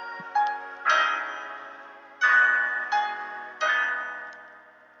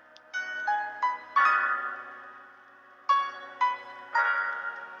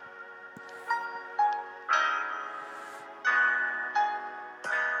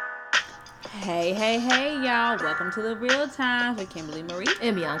Hey, y'all. Welcome to the Real Times with Kimberly Marie.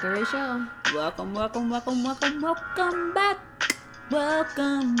 And Bianca Rachel. Welcome back.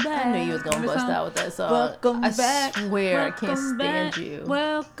 Welcome back. I knew you was going to bust out with that song. Welcome I back. swear I can't stand you.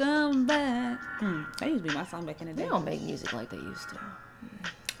 Welcome back. That used to be my song back in the day. They don't make music like they used to.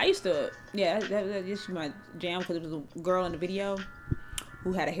 I used to, that used to be my jam because it was a girl in the video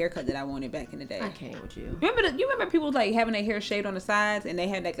who had a haircut that I wanted back in the day. I can't with you. You remember people like having their hair shaved on the sides and they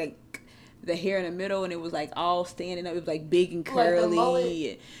had like the hair in the middle and it was like all standing up. It was like big and curly. Like the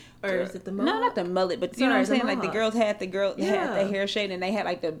mullet? Or is it the mullet? No, not the mullet, but you know what I'm saying? Like the girls had had their hair shaved and they had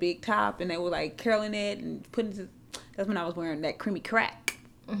like the big top and they were like curling it and putting it. That's when I was wearing that creamy crack.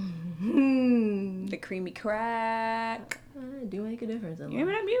 Mm-hmm. The creamy crack. I do make a difference in life. You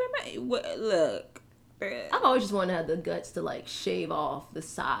remember? Look. I've always just wanted to have the guts to like shave off the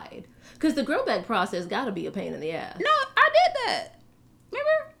side. Because the grow back process got to be a pain in the ass. No, I did that.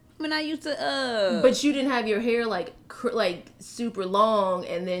 Remember? When I used to But you didn't have your hair like super long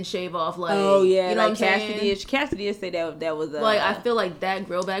and then shave off like oh yeah, you know like what I'm saying? Cassidy did say that was like I feel like that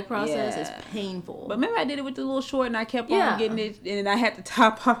grow back process is painful. But remember I did it with the little short and I kept on getting it and I had to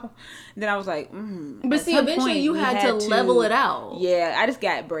top off. And then I was like, But see, eventually you had to level it out. Yeah, I just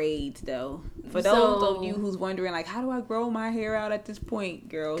got braids though. For those of you who's wondering, like, how do I grow my hair out at this point,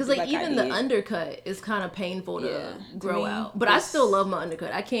 girls? Because like even the undercut is kind of painful to grow out. But I still love my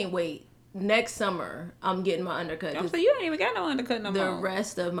undercut. I can't wait. Next summer, I'm getting my undercut. So you ain't even got no undercut no more. The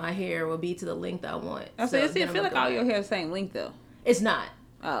rest of my hair will be to the length I want. So it feel like all your hair is the same length though. It's not.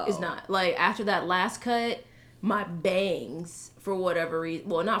 Oh. It's not. Like after that last cut, my bangs, for whatever reason,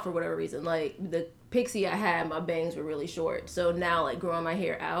 well, not for whatever reason, like the pixie I had, my bangs were really short. So now, like growing my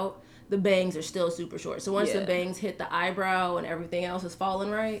hair out, the bangs are still super short. So once the bangs hit the eyebrow and everything else is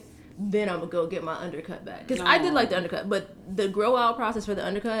falling right, then I'm gonna go get my undercut back. Because I did like the undercut, but the grow out process for the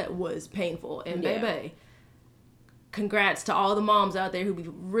undercut was painful. And baby, congrats to all the moms out there who be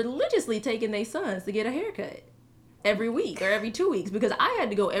religiously taking their sons to get a haircut every week or every 2 weeks, because I had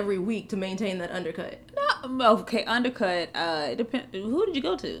to go every week to maintain that undercut. No, okay, undercut. It depends. Who did you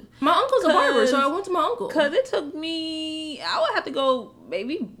go to? My uncle's a barber, so I went to my uncle. Cause it took me. I would have to go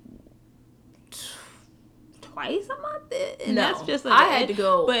maybe twice a month. And no, that's just I had to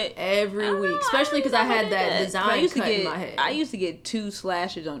go every week, especially because I had that design cut in my head. I used to get 2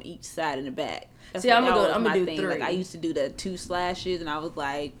 slashes on each side and the back. See, I'm gonna do 3. Like I used to do the 2 slashes, and I was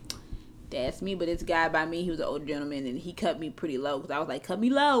like, "That's me." But this guy by me, he was an older gentleman, and he cut me pretty low because I was like, "Cut me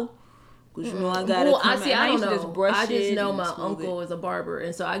low." Because you know I gotta. Well, I don't know. I just know my uncle is a barber,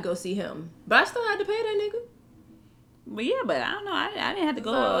 and so I go see him. But I still had to pay that nigga. But yeah, but I don't know. I didn't have to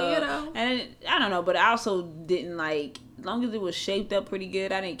go. So, you know. And I don't know. But I also didn't like. As long as it was shaped up pretty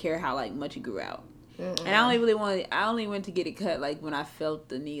good, I didn't care how like much it grew out. And I only went to get it cut like when I felt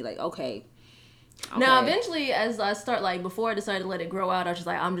the need. Like okay. Now eventually, as I start like before I decided to let it grow out, I was just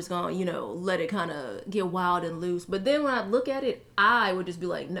like I'm just gonna let it kind of get wild and loose. But then when I look at it, I would just be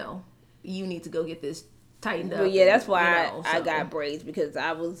like, no, you need to go get this tightened up. But yeah, that's why I got braids, because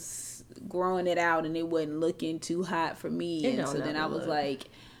I was growing it out and it wasn't looking too hot for me. And so then I was like,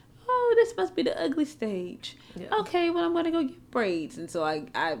 oh, this must be the ugly stage. Yeah. Okay, well, I'm going to go get braids. And so how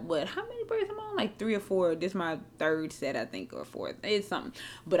many braids am I on? Like 3 or 4. This is my 3rd set, I think, or 4th. It's something.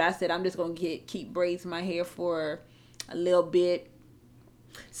 But I said, I'm just going to keep braids in my hair for a little bit.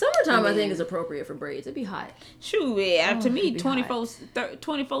 Summertime, I think, is appropriate for braids. It'd be hot. Shoot, yeah. To me, 24/7,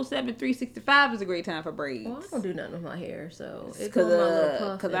 365 is a great time for braids. Well, I don't do nothing with my hair, so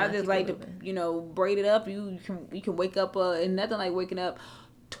because I just like to, braid it up. You can wake up, and nothing like waking up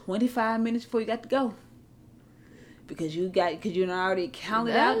 25 minutes before you got to go. Because you already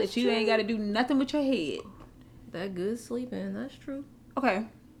counted out that you ain't got to do nothing with your head. That good sleeping, that's true. Okay.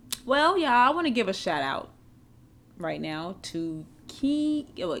 Well, yeah, I want to give a shout out right now to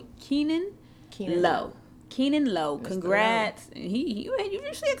Keenan Lowe. Keenan Lowe. Congrats. And you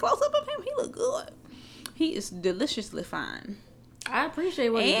see a close up of him? He look good. He is deliciously fine. I appreciate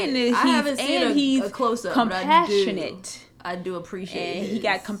what he did. I haven't seen a close up. Compassionate. I do appreciate it. And he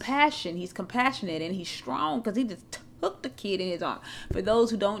got compassion. He's compassionate and he's strong because he just took the kid in his arm. For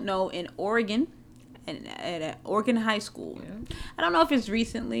those who don't know, in Oregon, at Oregon High School, I don't know if it's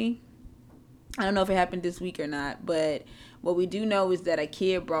recently. I don't know if it happened this week or not, but what we do know is that a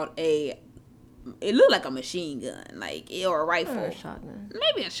kid brought it looked like a machine gun, or a rifle. Or a shotgun.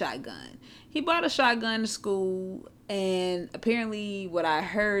 Maybe a shotgun. He brought a shotgun to school, and apparently what I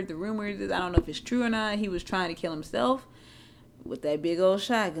heard, the rumors is, I don't know if it's true or not, he was trying to kill himself with that big old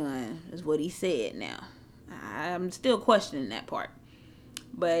shotgun, is what he said now. I'm still questioning that part.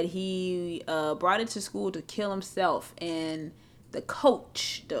 But he brought it to school to kill himself, and the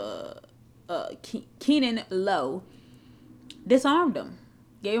coach, Keenen Lowe disarmed him,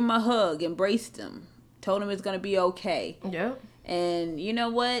 gave him a hug, embraced him, told him it's gonna be okay. Yeah. And you know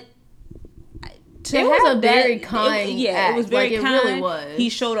what? It was a very kind act. It was very kind. It really was. He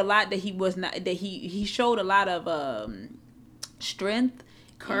showed a lot that he was not. That he showed a lot of strength,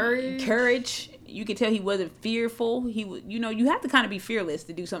 courage. You could tell he wasn't fearful. He was, you have to kind of be fearless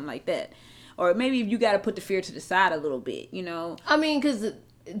to do something like that, or maybe if you got to put the fear to the side a little bit. I mean, because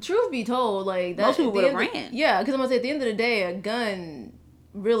truth be told, like that, most people would have ran. Yeah, because I'm gonna say at the end of the day, a gun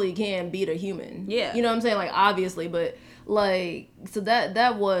really can beat a human. Yeah, you know what I'm saying? Like obviously, but. Like, so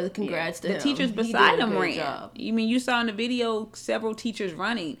that was congrats to him. The teachers beside him ran. Job. You mean you saw in the video several teachers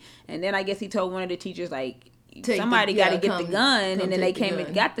running, and then I guess he told one of the teachers like somebody got to get the gun, and then they came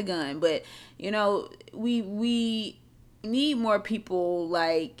and got the gun. But we need more people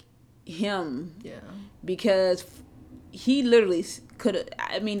like him. Yeah, because he literally could have.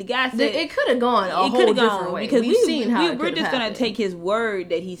 I mean, the guy said it could have gone a whole different way. Because we've seen how we're just gonna take his word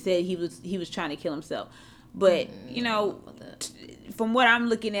that he said he was trying to kill himself. But from what I'm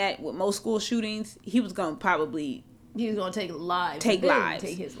looking at with most school shootings, he was gonna take lives, take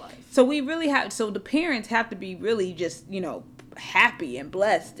his life. So we really have. So the parents have to be really just happy and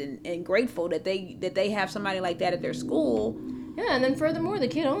blessed and grateful that they have somebody like that at their school. Yeah, and then furthermore, the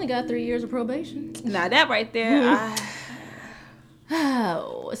kid only got 3 years of probation. Now that right there.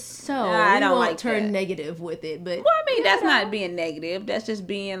 I don't like turn negative with it, but I mean that's not being negative. That's just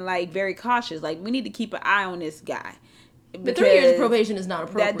being like very cautious. Like we need to keep an eye on this guy. But 3 years of probation is not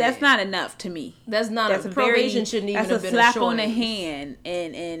appropriate. That's not enough to me. That's probation shouldn't even have been a slap on the hand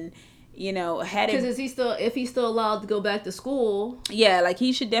and because if he's still allowed to go back to school, like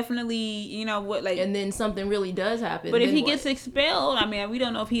he should definitely and then something really does happen. But if he gets expelled, I mean we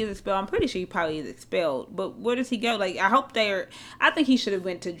don't know if he is expelled. I'm pretty sure he probably is expelled. But where does he go? Like I think he should have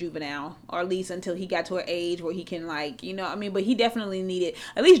went to juvenile, or at least until he got to an age where he can but he definitely needed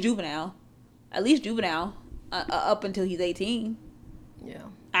at least juvenile up until he's 18. Yeah.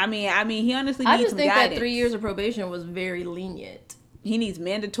 I mean he honestly needs some guidance. That 3 years of probation was very lenient. He needs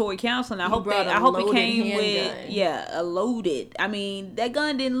mandatory counseling. I hope it came with a loaded. I mean, that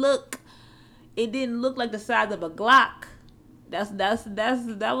gun didn't look like the size of a Glock. That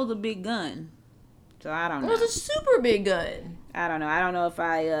was a big gun. So I don't know. It was a super big gun. I don't know. I don't know if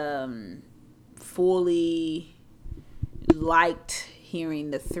I fully liked hearing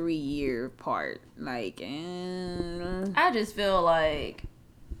the 3-year part. Like, I just feel like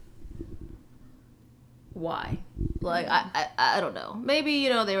why? Like I don't know. Maybe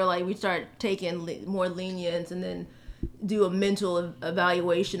they were like we start taking more lenience and then do a mental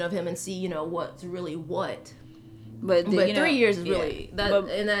evaluation of him and see what's really what. But 3 years is really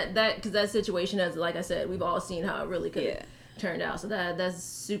that because that situation has, like I said, we've all seen how it really could have turned out. So that's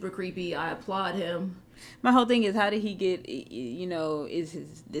super creepy. I applaud him. My whole thing is, how did he get, is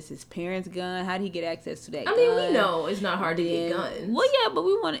his parents' gun? How did he get access to that gun? I mean, we know it's not hard to get guns. Well, yeah,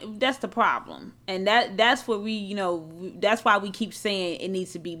 but that's the problem. And that's what that's why we keep saying it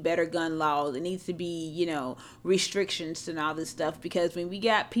needs to be better gun laws. It needs to be, restrictions and all this stuff. Because when we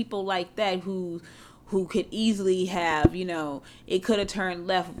got people like that who could easily have, it could have turned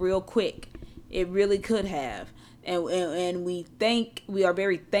left real quick. It really could have. And we are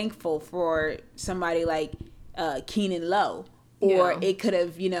very thankful for somebody like Keenen Lowe, or it could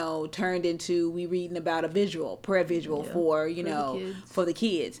have turned into we reading about a prayer visual for the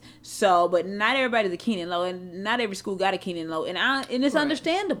kids. So, but not everybody's a Keenen Lowe, and not every school got a Keenen Lowe, and it's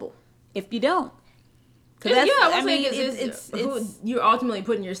understandable if you don't. It's you're ultimately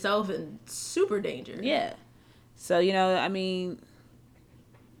putting yourself in super danger. Yeah. So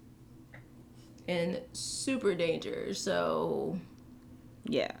in super danger. So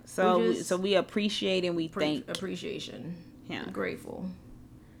yeah. So we appreciate and we thank appreciation. Yeah. Grateful.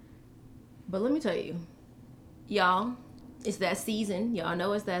 But let me tell you, y'all, it's that season. Y'all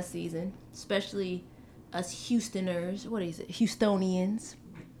know it's that season. Especially us Houstoners. What is it? Houstonians.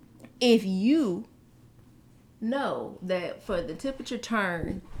 If you know that for the temperature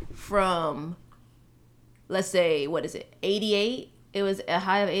turn from, let's say, 88. It was a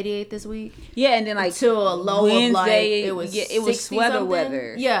high of 88 this week. Yeah, and then like to a low Wednesday, of like it was sweater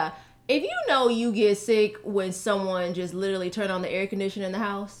weather. Yeah, if you get sick when someone just literally turned on the air conditioner in the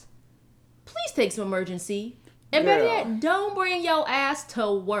house, please take some emergency. And better yet, don't bring your ass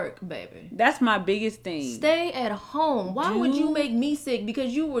to work, baby. That's my biggest thing. Stay at home. Why would you make me sick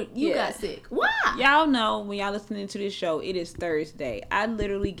because you got sick? Why? Y'all know when y'all listening to this show, it is Thursday. I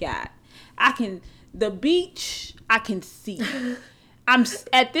literally the beach I can see. I'm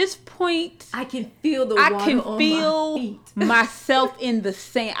at this point. I can feel the water on my feet. Myself in the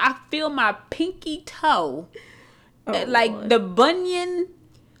sand. I feel my pinky toe, like Lord. The bunion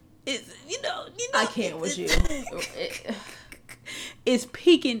is. You know. I can't with you. It's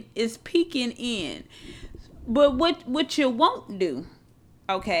peeking in. But what you won't do,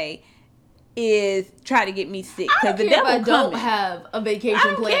 okay, is try to get me sick, because the devil coming. I don't have a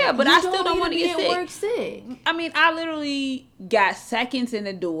vacation plan. Care, but I still don't want to get sick. I mean, I literally got seconds in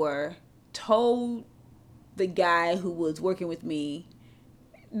the door, told the guy who was working with me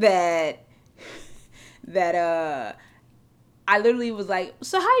that I literally was like,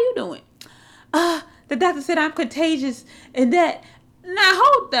 so how you doing? The doctor said I'm contagious and that. Now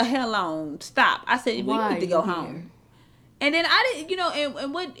hold the hell on. Stop. I said, we need to go home. And then I didn't,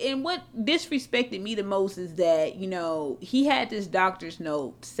 and what disrespected me the most is that, he had this doctor's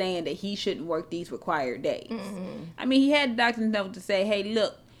note saying that he shouldn't work these required days. Mm-hmm. I mean, he had a doctor's note to say, hey,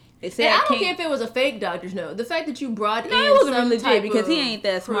 look, they said I don't care if it was a fake doctor's note. The fact that you brought in it wasn't really legit, because he ain't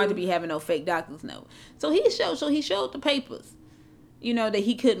that smart to be having no fake doctor's note. So he showed the papers, that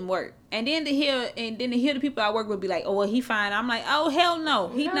he couldn't work. And then to hear the people I work with be like, oh, well, he fine. I'm like, oh, hell no,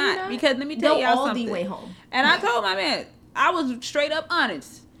 he's not. Because let me tell y'all something. The way home. And I told my man, I was straight up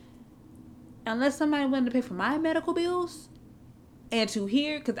honest. Unless somebody willing to pay for my medical bills and to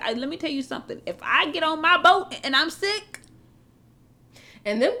hear, because let me tell you something. If I get on my boat and I'm sick,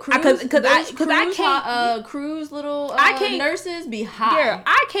 and them cruise nurses be hot. Girl,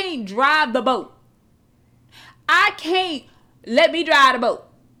 I can't drive the boat. I can't let me drive the boat.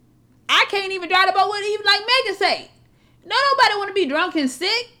 I can't even drive the boat with even like Megan say. Nobody want to be drunk and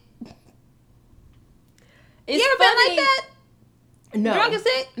sick. You ever been like that? No. Drunk and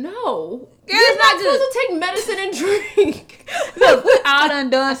sick? No. Girl, it's not supposed to take medicine and drink. Look, we all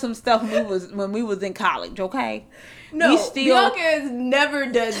done some stuff when we was in college, okay? No, Bianca has never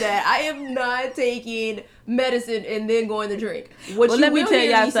done that. I am not taking medicine and then going to drink. Let me tell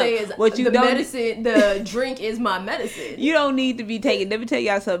y'all something. The drink is my medicine. You don't need to be taking. Let me tell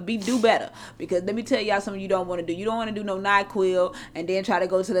y'all something. Do better, because let me tell y'all something you don't want to do. You don't want to do no NyQuil and then try to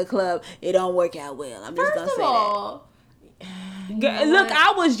go to the club. It don't work out well. I'm just gonna say that. Look,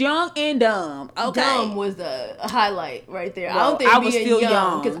 I was young and dumb. Okay, dumb was the highlight right there. Well, I don't think I was still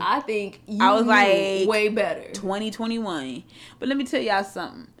young, because I think I was like way better. 2021. But let me tell y'all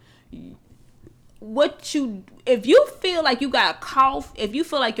something. If you feel like you got a cough, if you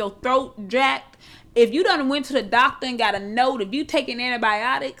feel like your throat jacked, if you done went to the doctor and got a note, if you taking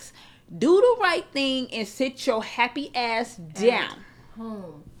antibiotics, do the right thing and sit your happy ass down.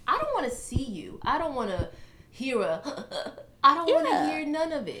 I don't want to see you. I don't want to hear I don't want to hear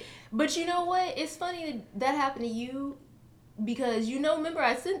none of it. But you know what? It's funny that happened to you, because remember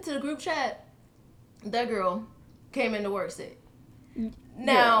I sent to the group chat, that girl came into work sick.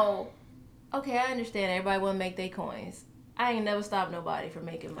 Now, okay, I understand everybody want to make their coins. I ain't never stopped nobody from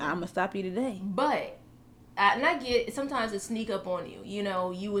making money. I'm going to stop you today. But, and I get, sometimes it sneak up on you.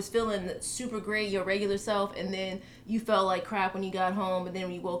 You was feeling super great, your regular self, and then you felt like crap when you got home, and then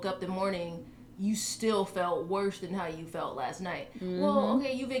when you woke up the morning, you still felt worse than how you felt last night. Mm-hmm. Well,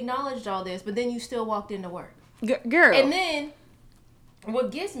 okay, you've acknowledged all this, but then you still walked into work. Girl. And then, what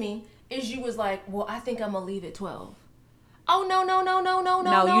gets me is you was like, well, I think I'm going to leave at 12. Oh, no.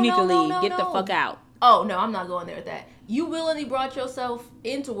 No, you need to leave. Get the fuck out. Oh, no, I'm not going there with that. You willingly brought yourself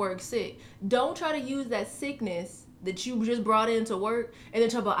into work sick. Don't try to use that sickness that you just brought into work and then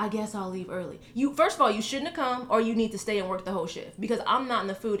talk about, I guess I'll leave early. First of all, you shouldn't have come, or you need to stay and work the whole shift, because I'm not in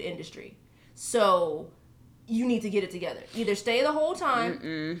the food industry. So you need to get it together. Either stay the whole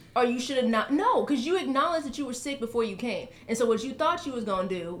time, or you should have not. No, because you acknowledged that you were sick before you came. And so what you thought you was going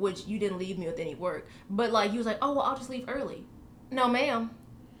to do, which you didn't leave me with any work, but like you was like, oh, well, I'll just leave early. No, ma'am.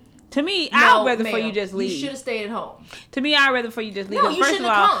 To me, I'd rather for you just leave. You should have stayed at home. To me, I'd rather for you just leave. No, you shouldn't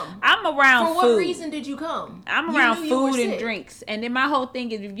have come. I'm around food. For what reason did you come? I'm around food and drinks. And then my whole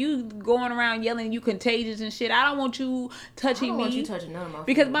thing is, if you going around yelling you contagious and shit, I don't want you touching me. I don't want you touching none of my food.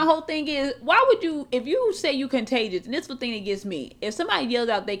 Because my whole thing is, why would you, if you say you contagious, and this is the thing that gets me, if somebody yells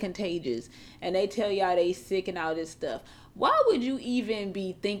out they contagious and they tell y'all they sick and all this stuff, why would you even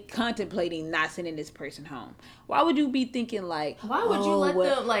be contemplating not sending this person home? Why would you be thinking like, why would you let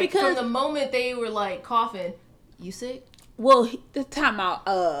them, like, because from the moment they were like coughing, you sick? Well, the time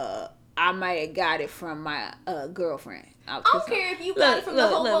I might have got it from my girlfriend. I don't care if you got it from the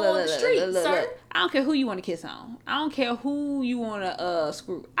hobo on the street, sir. I don't care who you want to kiss on. I don't care who you want to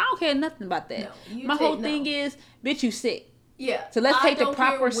screw. I don't care nothing about that. No, my whole thing is, bitch, you sick. Yeah. So let's take the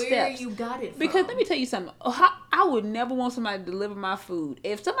proper steps. Where you got it from. Because let me tell you something. I would never want somebody to deliver my food.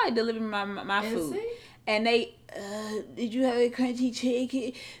 If somebody delivered my food and they did you have a crunchy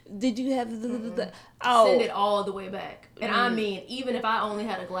chicken? Did you have Send it all the way back. And I mean, even if I only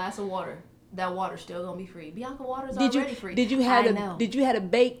had a glass of water, that water's still gonna be free. Bianca, water's already free. Did you have a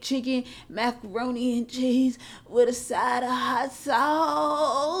baked chicken, macaroni and cheese with a side of hot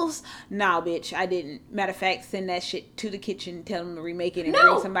sauce? Nah, bitch, I didn't. Matter of fact, send that shit to the kitchen, tell them to remake it, and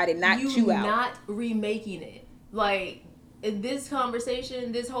bring somebody knock you out. Not remaking it. Like, in this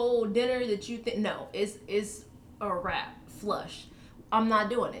conversation, this whole dinner that you think, no, it's a wrap, flush. I'm not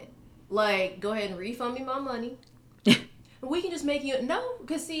doing it. Like, go ahead and refund me my money. We can just make you, no,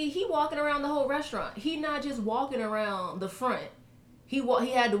 because see, he walking around the whole restaurant. He not just walking around the front. He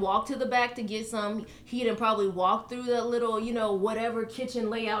had to walk to the back to get some. He done probably walk through that little, whatever kitchen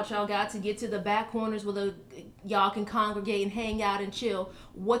layout y'all got to get to the back corners where y'all can congregate and hang out and chill.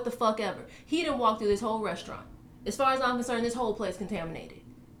 What the fuck ever. He done walk through this whole restaurant. As far as I'm concerned, this whole place contaminated.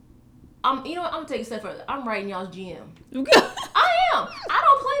 I'm gonna take a step further. I'm writing y'all's GM. I am. I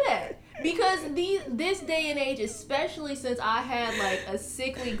don't play that. Because this day and age, especially since I had like a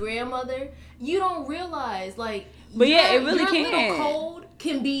sickly grandmother, you don't realize like. But yeah, it really can. Your little cold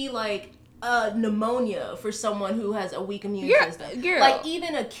can be like pneumonia for someone who has a weak immune system. Girl. Like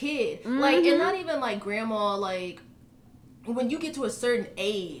even a kid, like, and not even like grandma, like. When you get to a certain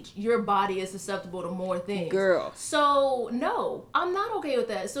age, your body is susceptible to more things. Girl. So, no, I'm not okay with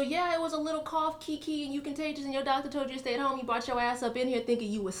that. So, yeah, it was a little cough, kiki, and you contagious, and your doctor told you to stay at home. You brought your ass up in here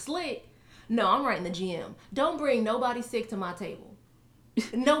thinking you was slick. No, I'm writing the GM. Don't bring nobody sick to my table.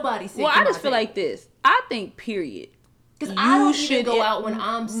 Nobody sick to my table. Well, I just feel like this. I think, period. Because I don't even go out when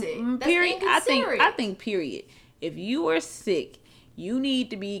I'm sick. That's period. I think, period. If you are sick, you need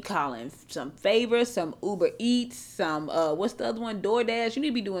to be calling some favors, some Uber Eats, some, what's the other one? DoorDash. You need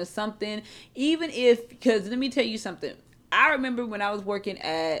to be doing something. Even if, because let me tell you something. I remember when I was working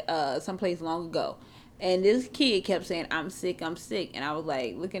at someplace long ago, and this kid kept saying, I'm sick. And I was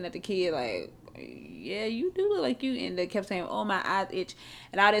like, looking at the kid like, yeah, you do look like you. And they kept saying, oh, my eyes itch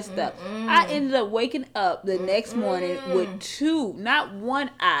and all this stuff. I ended up waking up the next morning with two, not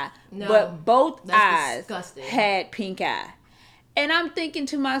one eye, but both eyes disgusting. Had pink eye. And I'm thinking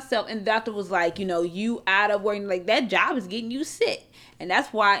to myself, and the doctor was like, you out of work, like that job is getting you sick. And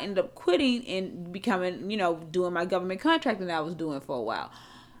that's why I ended up quitting and becoming, doing my government contracting that I was doing for a while.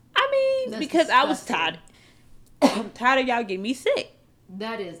 I mean, that's because disgusting. I was tired. I'm tired of y'all getting me sick.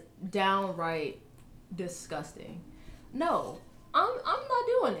 That is downright disgusting. No, I'm not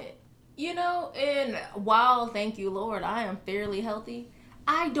doing it. And while, thank you, Lord, I am fairly healthy,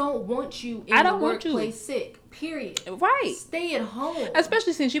 I don't want you in the workplace sick. Period. Right. Stay at home.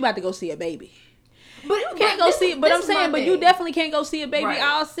 Especially since you about to go see a baby. But you can't go see it. But I'm saying, but you definitely can't go see a baby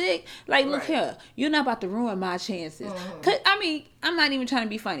all sick. Like, look here, you're not about to ruin my chances. Cause I mean, I'm not even trying to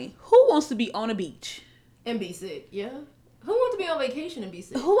be funny. Who wants to be on a beach and be sick? Yeah. Who wants to be on vacation and be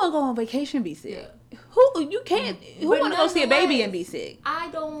sick? Who want to go on vacation and be sick? Yeah. Who you can't? Who want to go see a baby and be sick? I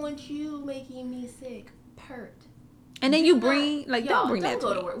don't want you making me sick. Pert. And then you bring don't bring that.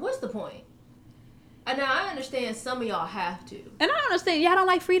 Don't go to work. What's the point? And now I understand some of y'all have to. And I understand y'all don't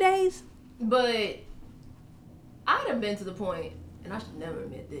like free days. But I done been to the point, and I should never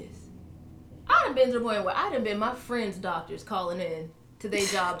admit this. I done been to the point where I done been my friends' doctors calling in to their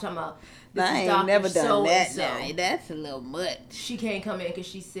job talking about this I ain't never done that now. That's a little much. She can't come in because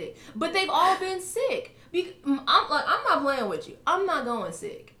she's sick. But they've all been sick. I'm not playing with you. I'm not going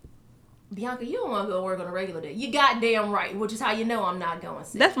sick. Bianca, you don't want to go work on a regular day. You goddamn right, which is how you know I'm not going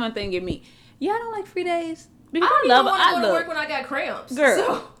sick. That's one thing get me. Yeah, I don't like free days. Because I don't want to go to work when I got cramps. Girl,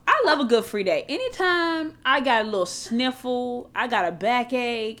 so. I love a good free day. Anytime I got a little sniffle, I got a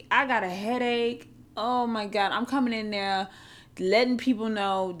backache, I got a headache. Oh my God, I'm coming in there letting people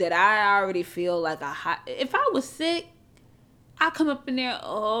know that I already feel like a hot... If I was sick, I come up in there,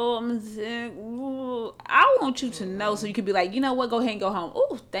 oh, I'm sick. Ooh. I want you to know so you could be like, you know what, go ahead and go home.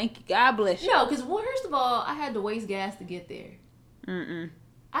 Oh, thank you. God bless you. No, because first of all, I had to waste gas to get there.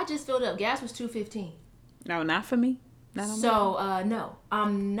 I just filled up. Gas was $2.15. No, not for me. Not on so, no,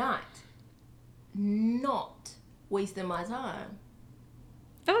 I'm not wasting my time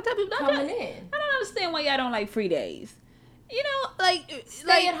coming in. I don't understand why y'all don't like free days.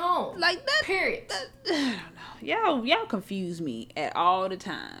 Stay at home. Like that. Period. I don't know. Y'all confuse me at all the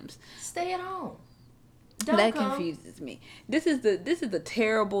times. Stay at home. That confuses me. This is the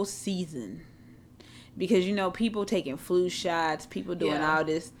terrible season. Because, people taking flu shots, people doing all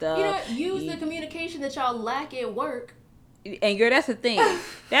this stuff. Use the communication that y'all lack at work. And girl, that's the thing.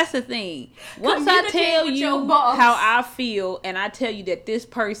 Once I tell you how I feel, and I tell you that this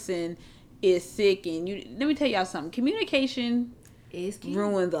person is sick, and let me tell y'all something. Communication is key.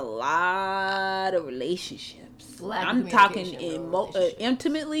 Ruins a lot of relationships. I'm talking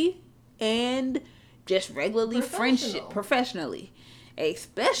intimately and just regularly friendship, professionally,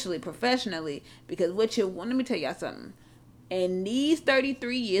 especially professionally. Because let me tell y'all something. In these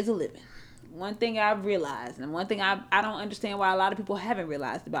 33 years of living, one thing I've realized, and one thing I don't understand why a lot of people haven't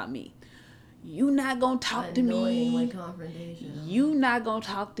realized about me. You not gonna talk to me. Like confrontation. You not gonna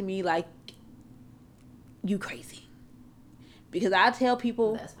talk to me like you crazy. Because I tell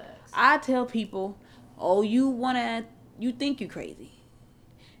people. That's facts. I tell people, oh, you think you crazy.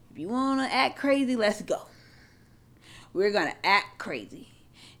 If you wanna act crazy, let's go. We're gonna act crazy.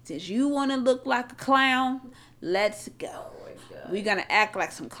 Since you wanna look like a clown, let's go. Oh, we're gonna act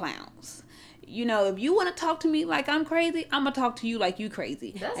like some clowns. You know, if you want to talk to me like I'm crazy, I'm going to talk to you like you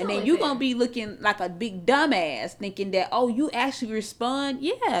crazy. And then you're going to be looking like a big dumbass thinking that, oh, you actually respond.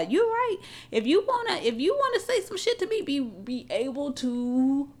 Yeah, you're right. If you want to say some shit to me, be able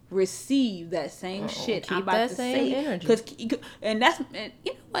to receive that same shit I'm about to say. Energy. And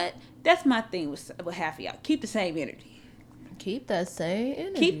you know what? That's my thing with half of y'all. Keep the same energy. Keep that same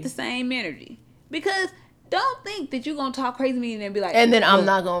energy. Keep the same energy. Because don't think that you're going to talk crazy to me and then be like... And then I'm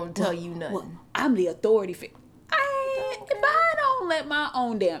not going to tell you nothing. Well, I'm the authority figure. If I don't let my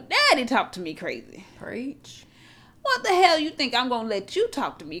own damn daddy talk to me crazy. Preach. What the hell you think I'm going to let you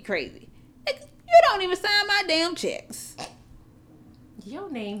talk to me crazy? You don't even sign my damn checks.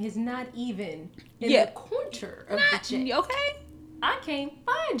 Your name is not even in the corner of the check. Okay? I can't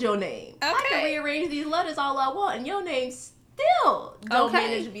find your name. Okay. I can rearrange these letters all I want, and your name still don't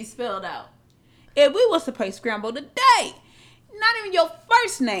manage to be spelled out. If we was to play Scramble today, not even your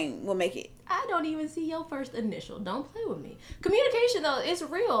first name will make it. I don't even see your first initial. Don't play with me. Communication, though, it's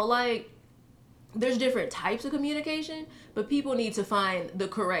real. Like, there's different types of communication, but people need to find the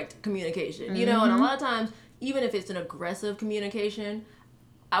correct communication. You know, and a lot of times, even if it's an aggressive communication,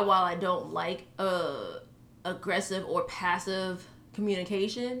 while I don't like aggressive or passive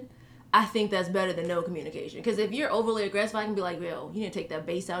communication, I think that's better than no communication. Because if you're overly aggressive, I can be like, yo, you need to take that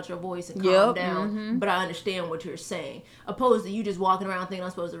bass out your voice and calm down. But I understand what you're saying. Opposed to you just walking around thinking I'm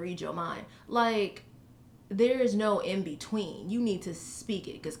supposed to read your mind. Like, there is no in between. You need to speak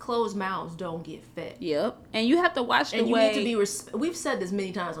it. Because closed mouths don't get fed. Yep. And you have to watch the way... And you need to be... We've said this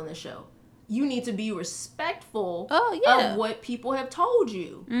many times on this show. You need to be respectful of what people have told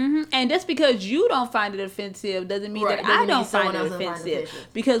you. Mm-hmm. And just because you don't find it offensive doesn't mean that I don't find it offensive.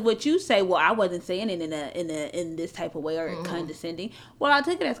 Because what you say, well, I wasn't saying it in this type of way or condescending. Well, I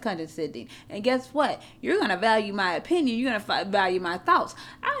take it as condescending. And guess what? You're going to value my opinion. You're going to value my thoughts.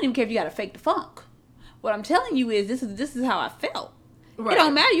 I don't even care if you got to fake the funk. What I'm telling you is this is how I felt. Right. It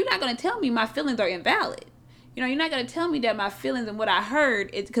don't matter. You're not going to tell me my feelings are invalid. You know, you're not going to tell me that my feelings and what I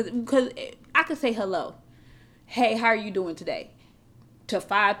heard is because I could say hello. Hey, how are you doing today? To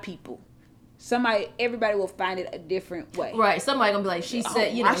 5 people. Everybody will find it a different way. Right. Somebody going to be like, she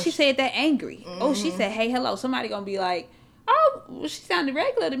said, why she said that angry? Mm-hmm. Oh, she said, hey, hello. Somebody going to be like, oh, well, she sounded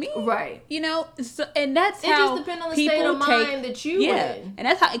regular to me. Right. You know, and that's how it just depends on the state of mind that you in. And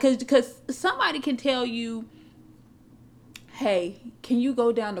that's how, because somebody can tell you, hey, can you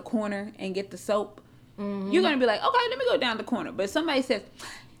go down the corner and get the soap? Mm-hmm. You're going to be like, okay, let me go down the corner. But if somebody says,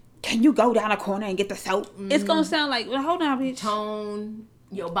 can you go down the corner and get the soap? Mm-hmm. It's going to sound like, well, hold on, bitch. Tone,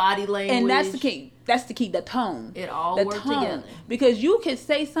 your body language. And that's the key. That's the key, the tone. It all works together. Because you can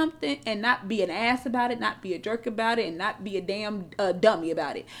say something and not be an ass about it, not be a jerk about it, and not be a damn dummy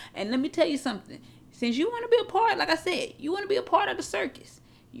about it. And let me tell you something. Since you want to be a part, like I said, you want to be a part of the circus.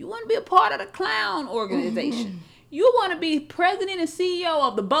 You want to be a part of the clown organization. Mm-hmm. You want to be president and CEO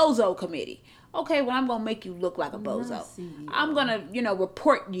of the Bozo Committee. Okay, well, I'm going to make you look like a bozo. I'm going to,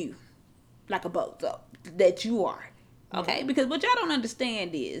 report you like a bozo that you are. Okay? Mm-hmm. Because what y'all don't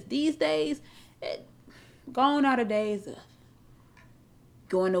understand is, these days, gone are the days of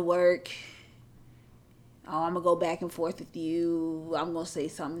going to work. Oh, I'm going to go back and forth with you. I'm going to say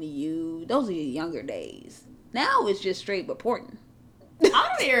something to you. Those are your younger days. Now it's just straight reporting. I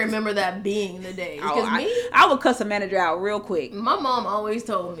don't even remember that being the days. I would cuss a manager out real quick. My mom always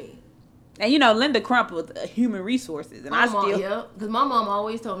told me. And Linda Crump was human resources, and because my mom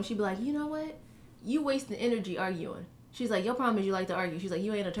always told me, she'd be like, you know what, you wasting energy arguing. She's like, your problem is you like to argue. She's like,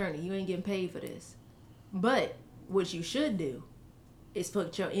 you ain't an attorney, you ain't getting paid for this. But what you should do is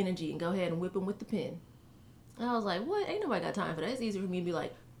put your energy and go ahead and whip them with the pen. And I was like, what? Ain't nobody got time for that. It's easier for me to be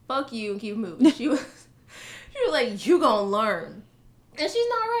like, fuck you and keep moving. She was like, you gonna learn. And she's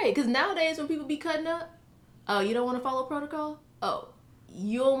not right, because nowadays when people be cutting up, oh, you don't want to follow protocol? Oh,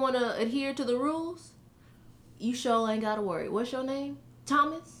 you don't want to adhere to the rules? You sure ain't got to worry. What's your name?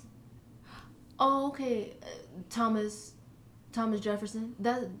 Thomas? Oh, okay. Thomas Jefferson.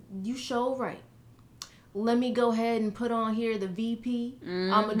 That you sure right. let me go ahead and put on here the VP.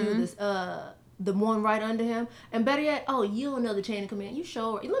 I'm gonna do this the one right under him. And better yet, oh, you don't know the chain of command. You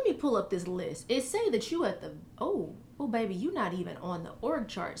show her. Let me pull up this list. It say that you at the oh baby, you not even on the org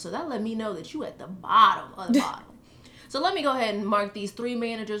chart. So that let me know that you at the bottom of the bottom. So let me go ahead and mark these 3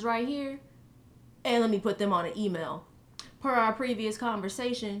 managers right here, and let me put them on an email. Per our previous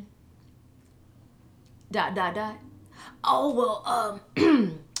conversation. ... Oh well,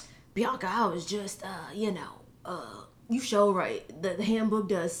 Bianca, I was just you show right. The handbook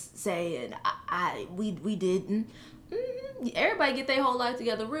does say, and we didn't. Everybody get their whole life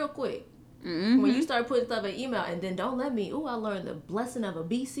together real quick. When you start putting stuff in email, and then don't let me. I learned the blessing of a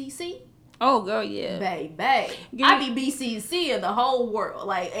BCC. Oh, girl, yeah. Baby. I be BCC in the whole world.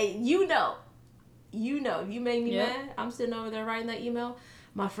 Like, hey, you know, if you make me mad, I'm sitting over there writing that email.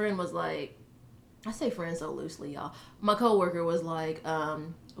 My friend was like, I say friend so loosely, y'all. My coworker was like,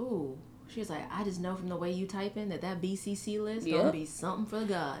 she was like, I just know from the way you type in that BCC list gonna be something for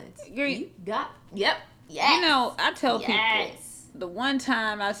the gods. You got, yes. You know, I tell people, the one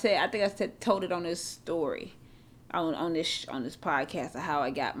time I told it on this story, on this podcast, of how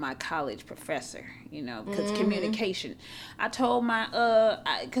I got my college professor, you know, because communication. I told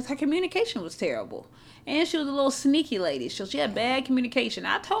because her communication was terrible. And she was a little sneaky lady. So she had bad communication.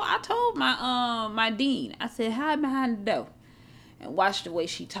 I told my dean, I said, hide behind the door and watch the way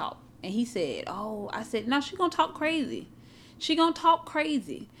she talked. And he said, I said, no, she gonna talk crazy. She gonna talk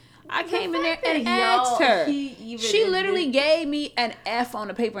crazy. I came in there and asked her. She literally gave me an F on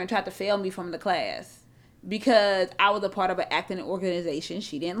the paper and tried to fail me from the class because I was a part of an acting organization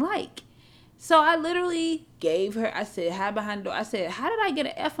she didn't like. So I literally gave her, I said, hide behind the door. I said, how did I get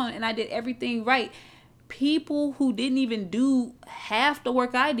an F on it? And I did everything right. People who didn't even do half the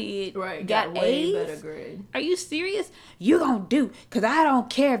work I did got way A's. Better grade. Are you serious? You gonna do, because I don't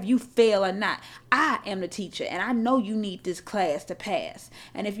care if you fail or not. I am the teacher, and I know you need this class to pass.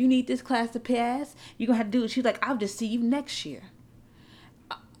 And if you need this class to pass, you're gonna have to do it. She's like, I'll just see you next year.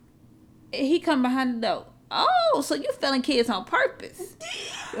 He come behind the door. Oh, so you failing kids on purpose.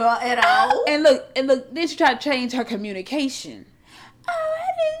 At all. And look, then she tried to change her communication. Oh, I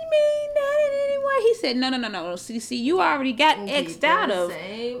didn't mean that in any way. He said, no. See, you already got X'd out of.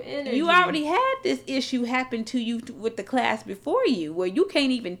 Same energy. You already had this issue happen to you with the class before you, where you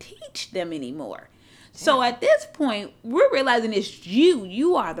can't even teach them anymore. So at this point, we're realizing it's you.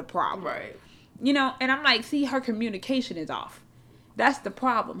 You are the problem. Right. You know, and I'm like, see, her communication is off. That's the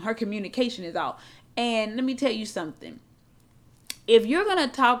problem. Her communication is off. And let me tell you something. If you're going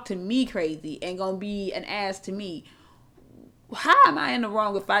to talk to me crazy and going to be an ass to me, how am I in the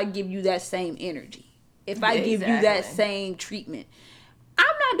wrong if I give you that same energy? If I give you that same treatment? I'm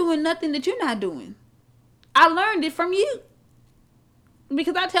not doing nothing that you're not doing. I learned it from you.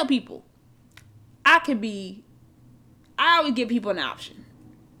 Because I tell people, I always give people an option.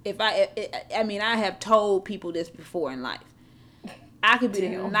 I have told people this before in life. I could be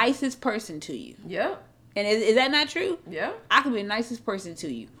the nicest person to you. Yeah. And is that not true? Yeah. I could be the nicest person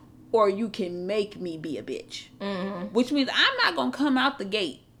to you. Or you can make me be a bitch. Mm-hmm. Which means I'm not going to come out the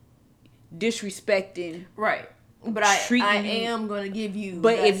gate disrespecting. Right. But I am going to give you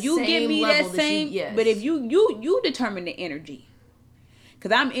But if you give me that same... But if you determine the energy.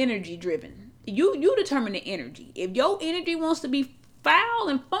 Because I'm energy driven. You determine the energy. If your energy wants to be foul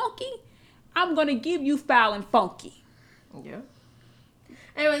and funky, I'm going to give you foul and funky. Yeah.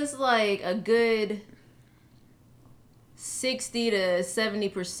 Anyway, it's like a good 60 to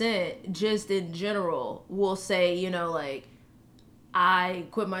 70% just in general will say, you know, like, I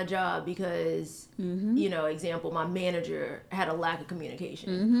quit my job because, you know, example, my manager had a lack of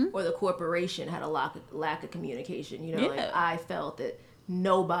communication or the corporation had a lack of communication. You know, like I felt that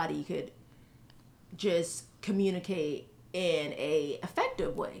nobody could just communicate in a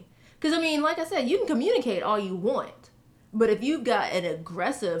effective way. Because, I mean, like I said, you can communicate all you want. But if you've got an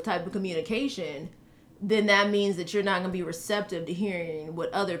aggressive type of communication, then that means that you're not going to be receptive to hearing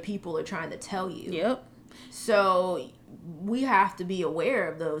what other people are trying to tell you. Yep. So we have to be aware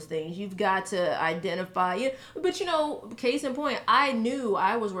of those things. You've got to identify it. But, you know, case in point, I knew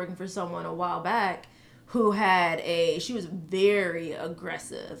I was working for someone a while back who she was very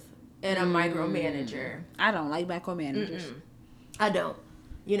aggressive and a micromanager. I don't like micromanagers. I don't.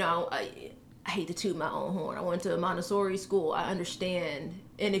 You know, I hate to toot my own horn. I went to a Montessori school. I understand.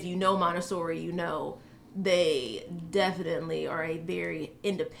 And if you know Montessori, you know they definitely are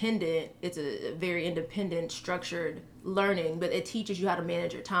it's a very independent, structured learning, but it teaches you how to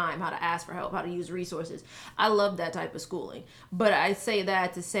manage your time, how to ask for help, how to use resources. I love that type of schooling. But I say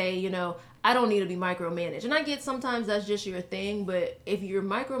that to say, you know, I don't need to be micromanaged. And I get sometimes that's just your thing, but if you're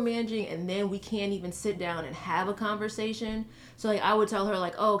micromanaging and then we can't even sit down and have a conversation. So like I would tell her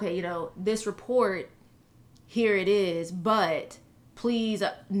like, oh, okay, you know, this report, here it is, but please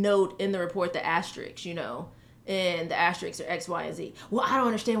note in the report the asterisks, you know, and the asterisks are X, Y, and Z. Well, I don't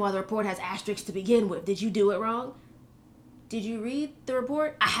understand why the report has asterisks to begin with. Did you do it wrong? Did you read the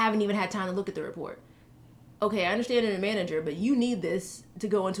report? I haven't even had time to look at the report. Okay, I understand you're a manager, but you need this to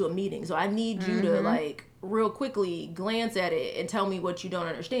go into a meeting. So I need you to like real quickly glance at it and tell me what you don't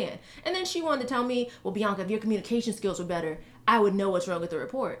understand. And then she wanted to tell me, well, Bianca, if your communication skills were better, I would know what's wrong with the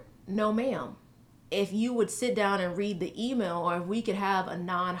report. No, ma'am. If you would sit down and read the email, or if we could have a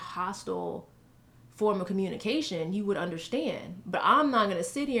non-hostile form of communication, you would understand. But I'm not going to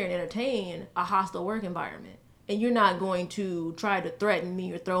sit here and entertain a hostile work environment. And you're not going to try to threaten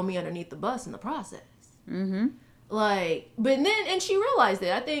me or throw me underneath the bus in the process. Like, but then, and she realized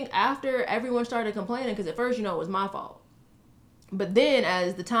it. I think after everyone started complaining, because at first, you know, it was my fault. But then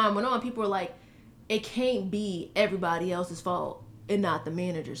as the time went on, people were like, it can't be everybody else's fault and not the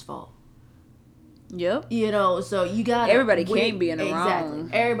manager's fault. Yep. You know, so you got everybody can't be in the wrong.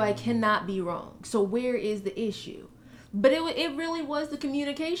 Everybody cannot be wrong. So where is the issue? But it really was the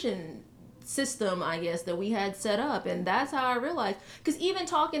communication system, I guess, that we had set up. And that's how I realized, because even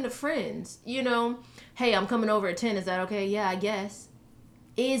talking to friends, you know, hey, I'm coming over at 10, is that okay? Yeah, I guess.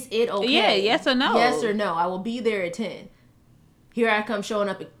 Is it okay? Yeah, yes or no? Yes or no. I will be there at 10. Here I come showing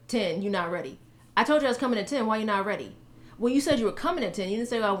up at 10. You're not ready. I told you I was coming at 10. Why you not ready? Well, you said you were coming at 10. You didn't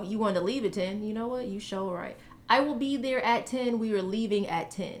say you wanted to leave at 10. You know what? You show right. I will be there at 10. We were leaving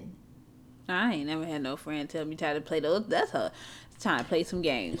at 10. I ain't never had no friend tell me try to play those. That's her. Time to play some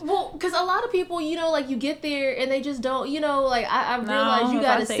games. Well, because a lot of people, you know, like you get there and they just don't, you know, like I realize you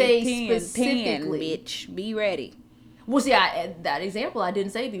got to say 10, specifically. 10, bitch, be ready. Well, see, that example, I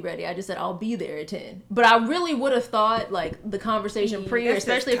didn't say be ready. I just said I'll be there at 10. But I really would have thought like the conversation prior,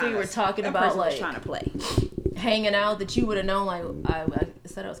 especially if we were talking about like trying to play, hanging out, that you would have known like I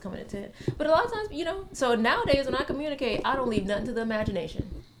said I was coming at 10. But a lot of times, you know, so nowadays when I communicate, I don't leave nothing to the imagination.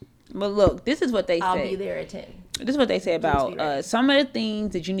 But look, this is what they say. I'll be there at 10. This is what they say about some of the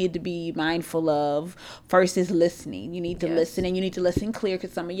things that you need to be mindful of. First is listening. You need to listen, and you need to listen clear,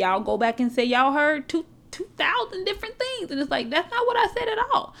 because some of y'all go back and say y'all heard 2,000 different things, and it's like, that's not what I said at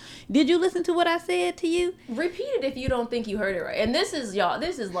all. Did you listen to what I said to you? Repeat it if you don't think you heard it right. And this is, y'all,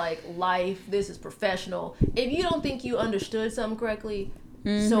 this is like life. This is professional. If you don't think you understood something correctly,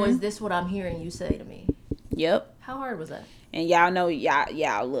 so is this what I'm hearing you say to me? Yep. How hard was that? And y'all know,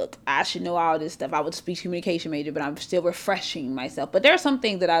 y'all look, I should know all this stuff. I was a speech communication major, but I'm still refreshing myself. But there are some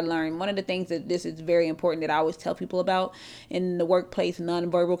things that I learned. One of the things that this is very important that I always tell people about in the workplace,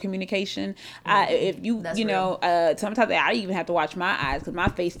 nonverbal communication. If you, That's you real. know, sometimes I even have to watch my eyes, because my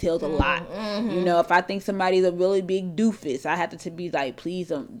face tells a lot. You know, if I think somebody's a really big doofus, I have to be like, please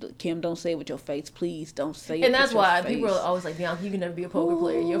don't, Kim, don't say it with your face. Please don't say it with your face. And that's why people are always like, Bianca, you can never be a poker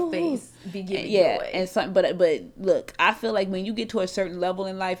player. Your face be giving you away. And some, but look, I feel like when you get to a certain level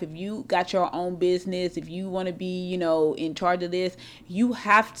in life, if you got your own business, if you want to be, you know, in charge of this, you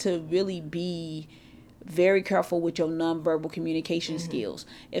have to really be very careful with your nonverbal communication skills.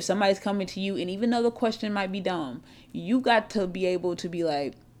 If somebody's coming to you, and even though the question might be dumb, you got to be able to be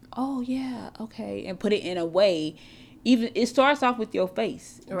like, oh yeah, okay, and put it in a way. Even it starts off with your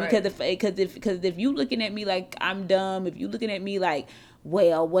face, right. because if you looking at me like I'm dumb, if you looking at me like,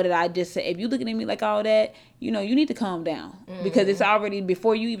 well, what did I just say? If you looking at me like all that, you know, you need to calm down, because it's already,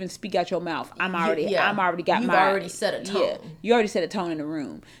 before you even speak out your mouth, You've already set a tone. Yeah, you already set a tone in the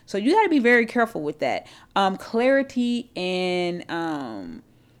room. So you got to be very careful with that. Clarity and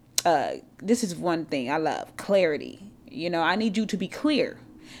this is one thing I love, clarity. You know, I need you to be clear,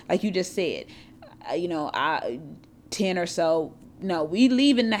 like you just said. 10 or so. No, we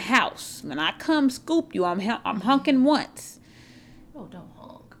leaving the house. When I come scoop you, I'm honking once. Oh, don't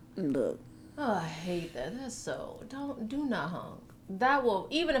honk. Look. Oh, I hate that. That's so. Do not honk. That will,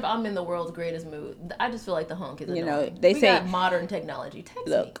 even if I'm in the world's greatest mood, I just feel like the honk is annoying. You know, they say got modern technology. Text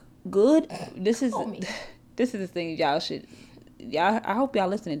me. Good. This is the thing y'all should. I hope y'all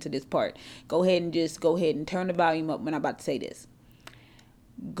listening to this part. Go ahead and turn the volume up when I'm about to say this.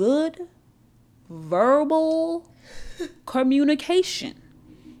 Good verbal communication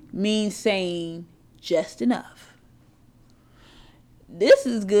means saying just enough. This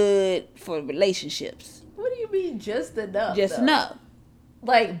is good for relationships. What do you mean just enough? Just enough.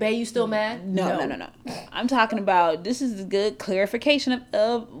 Like, bae, you still mad? No. I'm talking about, this is a good clarification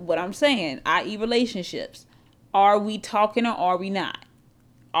of what I'm saying, i.e. relationships. Are we talking or are we not?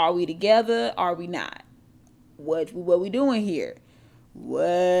 Are we together? Are we not? What we doing here?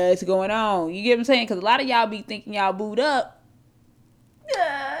 What's going on? You get what I'm saying? Because a lot of y'all be thinking y'all booed up.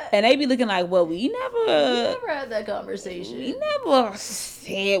 And they be looking like, well, we never had that conversation. We never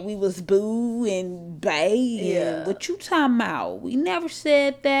said we was boo and bae. Yeah. What you talking about? We never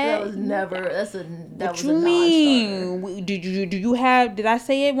said that. That was never. That was you mean? Did I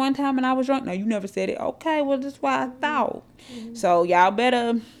say it one time and I was drunk? No, you never said it. Okay, well that's why I thought. Mm-hmm. So y'all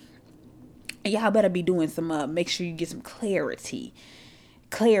better be doing some. Make sure you get some clarity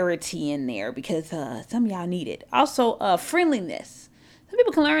in there because some of y'all need it. Also, friendliness. Some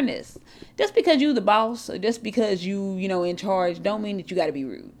people can learn this. Just because you the boss or just because you in charge don't mean that you got to be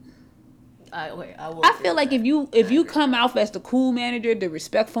rude. I feel like if you come out as the cool manager, the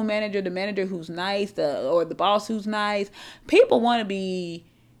respectful manager, the manager who's nice, or the boss who's nice, people want to be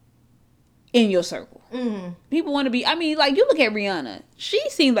in your circle. Mm-hmm. People want to be. I mean, like you look at Rihanna. She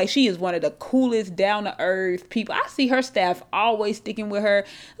seems like she is one of the coolest, down to earth people. I see her staff always sticking with her.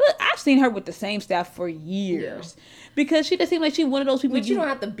 Look, I've seen her with the same staff for years. Yeah. Because she just seems like she's one of those people. But you don't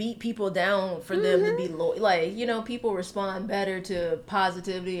have to beat people down for them to be loyal. Like, people respond better to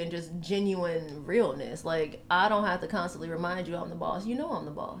positivity and just genuine realness. Like, I don't have to constantly remind you I'm the boss. You know I'm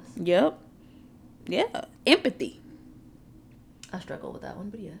the boss. Yep. Yeah. Empathy. I struggle with that one,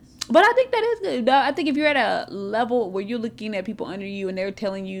 but yes. But I think that is good. I think if you're at a level where you're looking at people under you and they're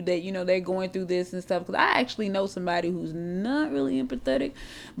telling you that, they're going through this and stuff. Because I actually know somebody who's not really empathetic,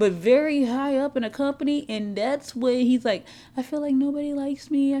 but very high up in a company. And that's where he's like, I feel like nobody likes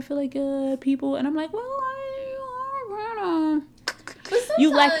me. I feel like people. And I'm like, well,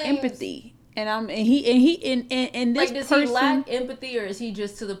 you lack empathy. And this does person, he lack empathy, or is he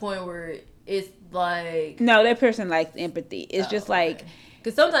just to the point where it's like... No, that person lacks empathy. It's just like...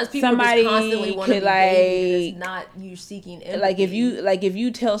 Because sometimes people just constantly want to be baby, it's not you seeking empathy. If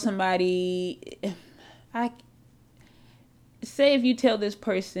you tell somebody... Say if you tell this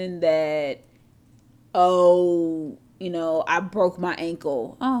person that, I broke my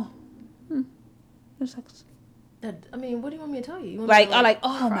ankle. Oh, that sucks. I mean, what do you want me to tell you?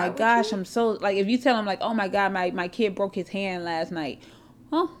 Oh my gosh, I'm so... Like, if you tell them, like, oh my God, my kid broke his hand last night.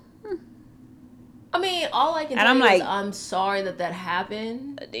 Oh, I mean, all I can tell you is I'm sorry that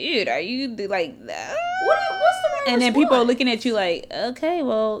happened. Dude, are you like that? What's the right And then response? people are looking at you like, okay,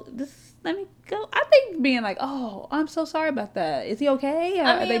 well, let me go. I think being like, oh, I'm so sorry about that. Is he okay? Or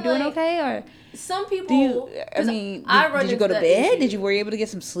are they doing okay? Or some people... did you go to bed? Did you were you able to get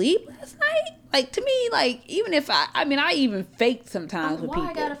some sleep last night? Like, to me, like, even if I even faked sometimes with people. Why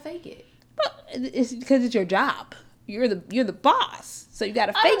I gotta fake it? Well, it's because it's your job. You're the boss, so you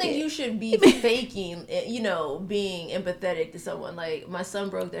gotta fake it. I don't think you should be faking, being empathetic to someone. Like, my son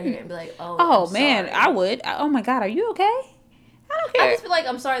broke their hair and be like, oh man, sorry. I would. Oh my God, are you okay? I don't care. I just feel like,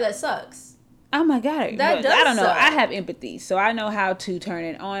 I'm sorry, that sucks. Oh my God, I don't know. Suck. I have empathy, so I know how to turn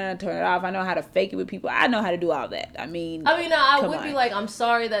it on and turn it off. I know how to fake it with people. I know how to do all that. I mean, no, I would be like, I'm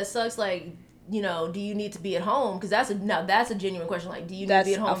sorry, that sucks. Like, do you need to be at home? Because that's a genuine question. Like, do you need to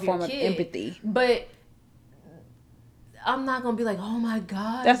be at home for your kid? That's a form of empathy. But I'm not gonna be like, oh my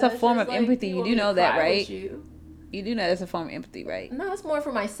God. That's a form of empathy. You do know that, right? You do know that's a form of empathy, right? No, it's more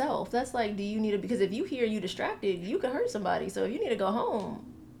for myself. That's like, do you need to? Because if you hear you distracted, you can hurt somebody. So if you need to go home,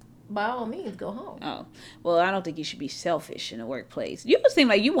 by all means, go home. Oh, well, I don't think you should be selfish in the workplace. You seem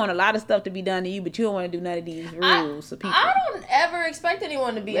like you want a lot of stuff to be done to you, but you don't want to do none of these rules. So people, I don't ever expect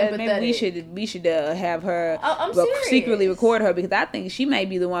anyone to be empathetic. Maybe we should have her serious. secretly record her, because I think she may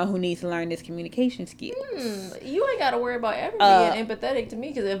be the one who needs to learn this communication skills. You ain't got to worry about ever being empathetic to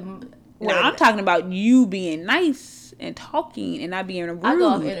me, because I'm talking about you being nice and talking and not being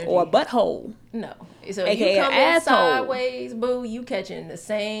rude or a butthole. No. So if you come in sideways, boo, you catching the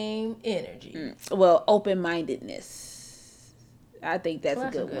same energy. Well, open-mindedness. I think that's a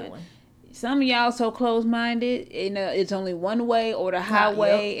good one. Some of y'all so close-minded, it's only one way or the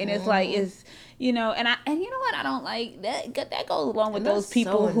highway, and it's like, it's, and you know what I don't like? That goes along with those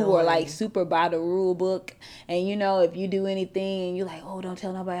people who are like super by the rule book, and if you do anything and you're like, oh, don't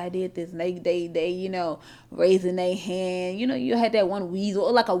tell nobody I did this, and they raising their hand, you had that one weasel,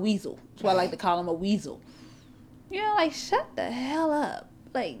 or like a weasel. That's why I like to call him a weasel. Like, shut the hell up.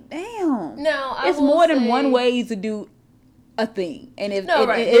 Like, damn. No, it's more than one way to do a thing, and if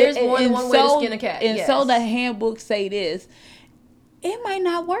there's more than one way to skin a cat, and so the handbook say this, it might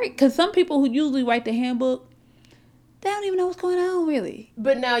not work, because some people who usually write the handbook, they don't even know what's going on, really.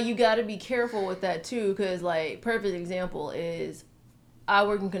 But now you got to be careful with that too, because like, perfect example is, I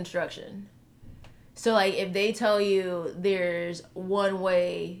work in construction, so like, if they tell you there's one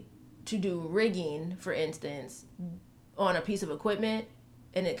way to do rigging, for instance, on a piece of equipment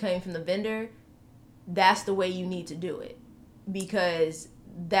and it came from the vendor, that's the way you need to do it, because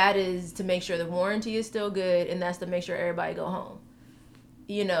that is to make sure the warranty is still good, and that's to make sure everybody go home.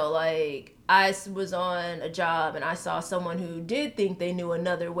 You know, like, I was on a job and I saw someone who did think they knew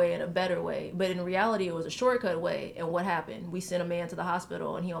another way and a better way, but in reality it was a shortcut way. And what happened? We sent a man to the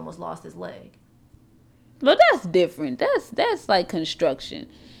hospital and he almost lost his leg. Well, that's different. That's like construction.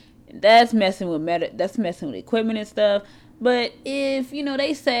 That's messing with that's messing with equipment and stuff. But if, you know,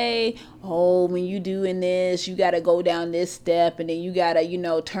 they say, oh, when you doing this, you got to go down this step, and then you got to, you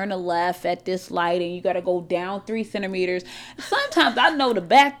know, turn a left at this light, and you got to go down 3 centimeters. Sometimes I know the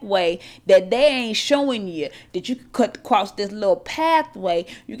back way that they ain't showing you that you can cut across this little pathway.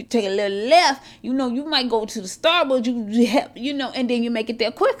 You can take a little left. You know, you might go to the Starbucks, you know, and then you make it there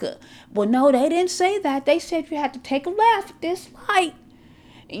quicker. But no, they didn't say that. They said you had to take a left at this light.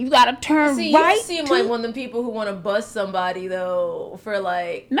 You gotta turn right. You seem like one of the people who want to bust somebody though for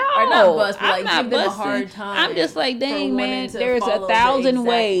like no, or not bust, but like give them a hard time. I'm just like, dang man, there's 1,000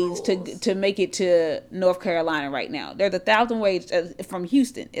 ways to make it to North Carolina right now. There's 1,000 ways from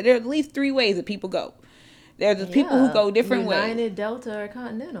Houston. There's at least 3 ways that people go. There's people who go different ways. United, Delta, or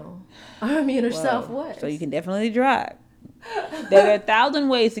Continental. I mean, or Southwest. So you can definitely drive. There are 1,000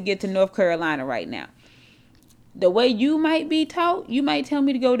 ways to get to North Carolina right now. The way you might be taught, you might tell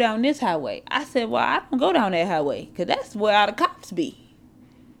me to go down this highway. I said, well, I don't go down that highway because that's where all the cops be.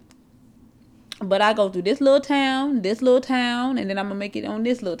 But I go through this little town, and then I'm going to make it on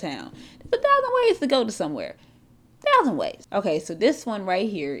this little town. There's 1,000 ways to go to somewhere. 1,000 ways. Okay, so this one right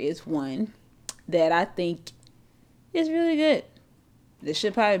here is one that I think is really good. This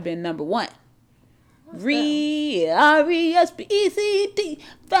should probably have been number 1. R-E-S-P-E-C-T.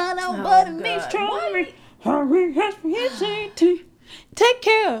 Find out what it means to me. Take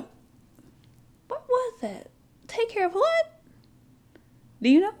care of. What was that? Take care of what? Do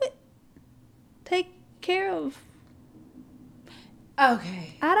you know it? Take care of.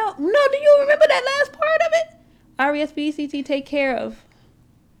 Okay. I don't know. Do you remember that last part of it? R-E-S-P-E-C-T. Take care of.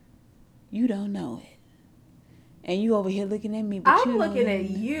 You don't know it. And you over here looking at me. But I'm looking at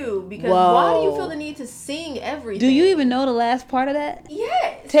you because why do you feel the need to sing everything? Do you even know the last part of that?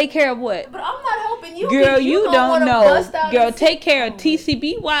 Yes. Take care of what? But I'm not helping you. Girl, you don't know. Girl, take care of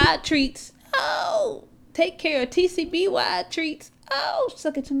TCBY treats. Oh, take care of TCBY treats. Oh,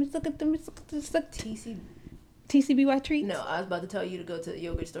 suck it to me, suck it to me, suck it to me, suck it. TCBY treats? No, I was about to tell you to go to the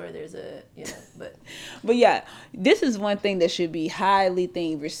yogurt store. There's a, but. But yeah, this is one thing that should be highly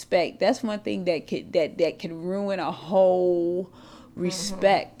themed respect. That's one thing that could ruin a whole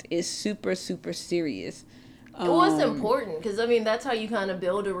respect. Is super, super serious. Well, it's important because I mean that's how you kind of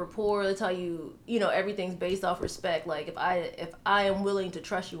build a rapport. That's how you everything's based off respect. Like if I am willing to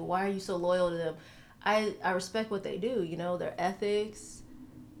trust you, well, why are you so loyal to them? I respect what they do. Their ethics,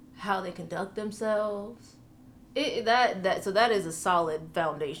 how they conduct themselves. So that is a solid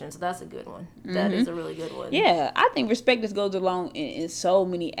foundation. So that's a good one. Mm-hmm. That is a really good one. Yeah, I think respect just goes along in so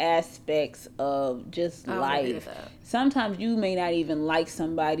many aspects of just life. Sometimes you may not even like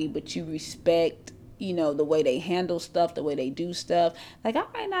somebody, but you respect, the way they handle stuff, the way they do stuff. Like, I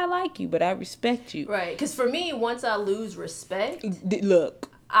might not like you, but I respect you. Right. Because for me, once I lose respect, look,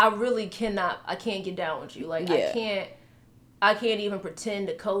 I can't get down with you. Like, yeah. I can't even pretend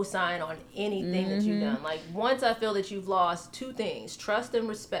to co-sign on anything that you've done. Like, once I feel that you've lost 2 things, trust and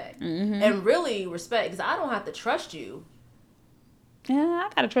respect. Mm-hmm. And really respect, because I don't have to trust you. Yeah,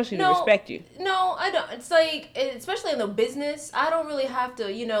 I gotta trust you to respect you. No, I don't. It's like, especially in the business, I don't really have to,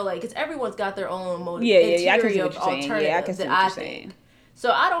 because everyone's got their own motive. Yeah, I can see what you're saying. Yeah, I can see what you're saying.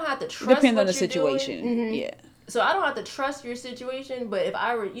 So I don't have to trust Depends on the situation. Mm-hmm. Yeah. So I don't have to trust your situation, but if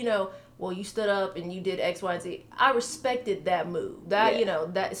I were, well, you stood up and you did X, Y, and Z. I respected that move.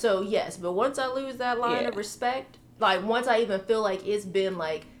 That. So yes, but once I lose that line of respect, like once I even feel like it's been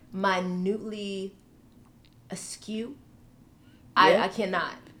like minutely askew, I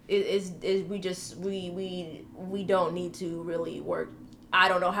cannot. We don't need to really work. I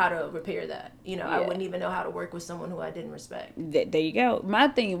don't know how to repair that. I wouldn't even know how to work with someone who I didn't respect. There you go. My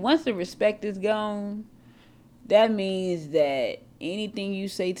thing, once the respect is gone, that means that anything you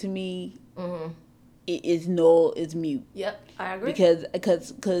say to me is null, is mute. Yep, I agree. Because I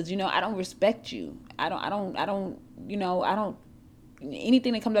don't respect you. I don't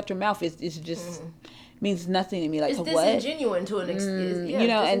anything that comes out your mouth is just means nothing to me. Like, it's disingenuous to an extent.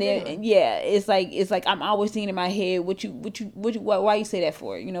 It's like I'm always thinking in my head, why you say that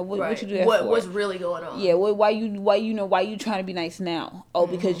for? What you do that for? What's really going on? Yeah, why you trying to be nice now? Oh,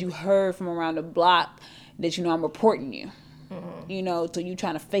 because you heard from around the block that I'm reporting you. You know, so you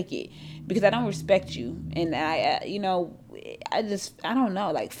trying to fake it because I don't respect you, and I you know, I don't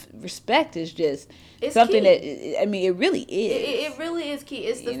know, like respect is just it's something key. That I mean, it really is. It really is key.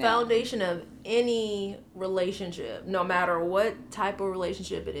 It's the foundation of any relationship, no matter what type of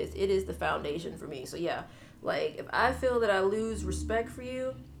relationship it is. It is the foundation for me. So yeah, like if I feel that I lose respect for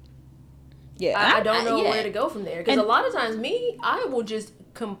you, I don't know where to go from there. Because a lot of times, I will just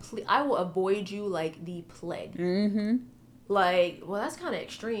I will avoid you like the plague. Mm-hmm. Like, well, that's kind of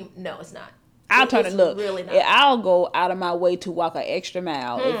extreme. No, it's not. I'll turn it. Look, really not. I'll go out of my way to walk an extra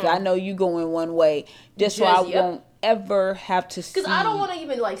mile if I know you going one way, just so I won't ever have to see. Because I don't want to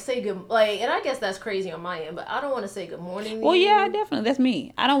even like say good, like, and I guess that's crazy on my end, but I don't want to say good morning. Well, yeah, definitely, that's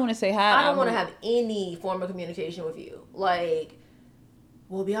me. I don't want to say hi. I don't want to have any form of communication with you, like.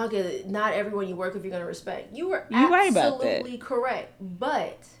 Well, Bianca, not everyone you work with you're going to respect. You were absolutely correct,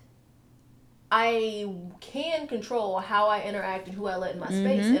 but I can control how I interact and who I let in my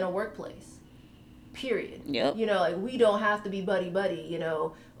space in a workplace. Period. Yep. You know, like we don't have to be buddy. You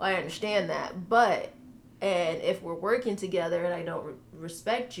know, I understand that, and if we're working together and I don't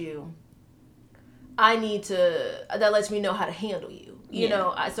respect you, I need to. That lets me know how to handle you. You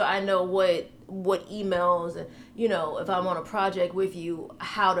know, so I know what emails and if I'm on a project with you,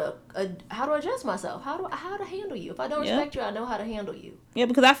 how to adjust myself, how to handle you. If I don't respect you, I know how to handle you. Yeah,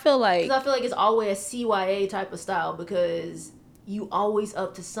 because I feel like it's always a CYA type of style because you always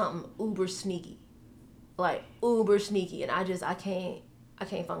up to something uber sneaky, and I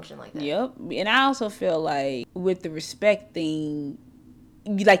can't function like that. Yep, and I also feel like with the respect thing,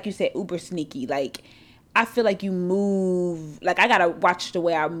 like you said, uber sneaky, like. I feel like you move, like I gotta watch the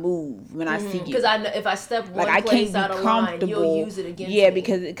way I move when I see you. Because I know if I step one place out of line, you'll use it against me. Yeah,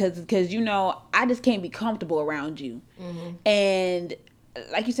 because I just can't be comfortable around you. Mm-hmm. And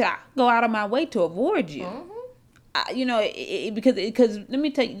like you said, I go out of my way to avoid you. Mm-hmm. Because let me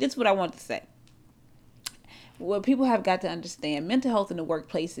tell you, this is what I want to say. What people have got to understand, mental health in the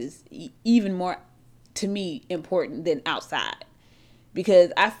workplace is even more, to me, important than outside.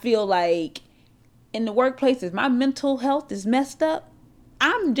 Because I feel like in the workplace, if my mental health is messed up,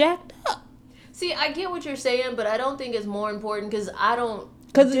 I'm jacked up. See, I get what you're saying, but I don't think it's more important because I don't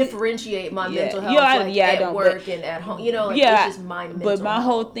differentiate my mental health at work and at home. It's just my mental health. But my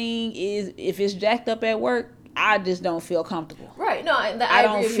whole thing is, if it's jacked up at work, I just don't feel comfortable. Right. No, I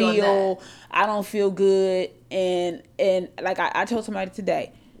don't feel good. And like I told somebody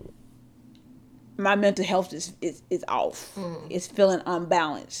today, my mental health is off. Mm. It's feeling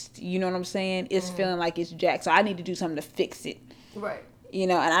unbalanced. You know what I'm saying? It's feeling like it's jacked. So I need to do something to fix it. Right.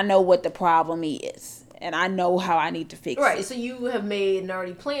 And I know what the problem is. And I know how I need to fix it. Right. So you have made and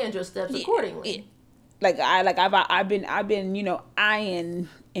already planned your steps accordingly. I've been eyeing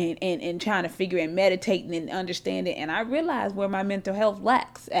and trying to figure and meditating and understanding, and I realize where my mental health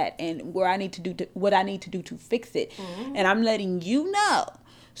lacks at and where I need to do what I need to do to fix it. Mm-hmm. And I'm letting you know.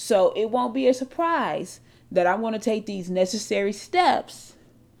 So it won't be a surprise that I want to take these necessary steps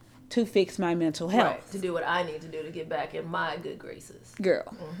to fix my mental health. Right, to do what I need to do to get back in my good graces. Girl.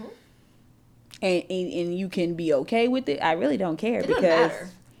 Mm-hmm. And you can be okay with it. I really don't care because matter.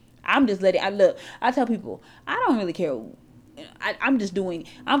 I'm just I tell people, I don't really care. I'm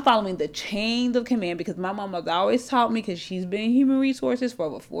following the chains of command because my mama's always taught me, because she's been in human resources for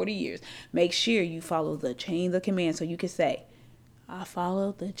over 40 years. Make sure you follow the chains of command so you can say, I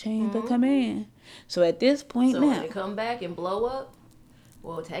followed the chains of command. So at this point now, when it come back and blow up,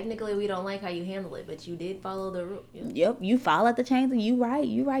 well, technically we don't like how you handle it, but you did follow the rule. Yep, you followed the chains, and you right.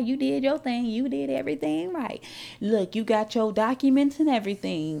 You did your thing. You did everything right. Look, you got your documents and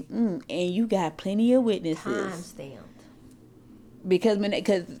everything, and you got plenty of witnesses. Time stamped. Because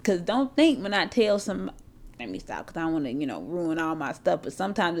don't think when I tell some. Let me stop because I don't want to, ruin all my stuff. But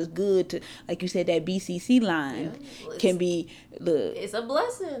sometimes it's good to, like you said, that BCC line can be, look. It's a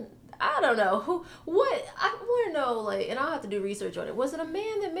blessing. I don't know. I want to know, and I'll have to do research on it. Was it a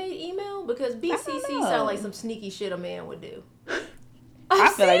man that made email? Because BCC sound like some sneaky shit a man would do.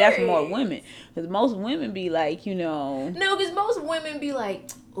 I feel like that's more women. Because most women be like, No, because most women be like,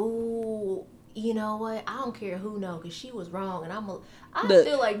 ooh, you know what? I don't care who know, because she was wrong, and I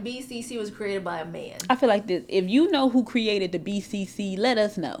feel like BCC was created by a man. I feel like this. If you know who created the BCC, let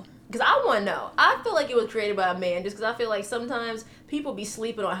us know. Because I want to know. I feel like it was created by a man, just because I feel like sometimes people be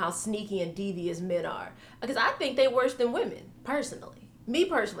sleeping on how sneaky and devious men are. Because I think they worse than women, personally. Me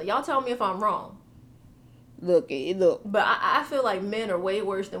personally. Y'all tell me if I'm wrong. Look. But I feel like men are way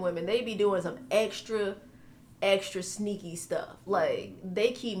worse than women. They be doing some extra sneaky stuff. Like,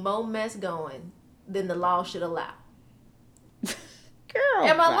 they keep more mess going than the law should allow. Girl.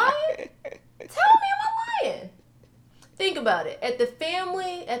 Am I lying? Tell me, am I lying? Think about it. At the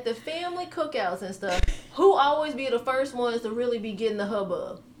family cookouts and stuff, who always be the first ones to really be getting the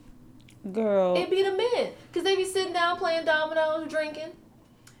hubbub? Girl. It be the men. Because they be sitting down playing dominoes, drinking.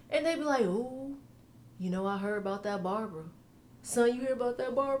 And they be like, ooh, you know, I heard about that Barbara. Son, you hear about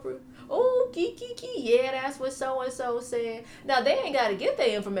that Barbara? Oh, kiki. Yeah, that's what so-and-so said. Now, they ain't got to get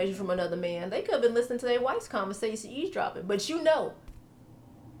their information from another man. They could have been listening to their wife's conversation, eavesdropping. But you know,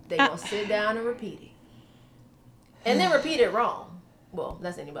 they going to sit down and repeat it. And then repeat it wrong. Well,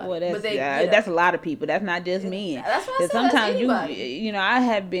 that's anybody. Well, that's, but they, that's a lot of people. That's not just men. That's what I said. Sometimes you know, I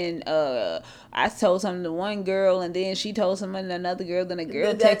have been. I told something to one girl, and then she told something to another girl. Then a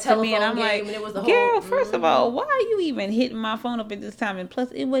girl texted me, and I'm like, "Girl, first of all, why are you even hitting my phone up at this time? And plus,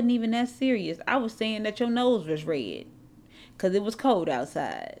 it wasn't even that serious. I was saying that your nose was red, cause it was cold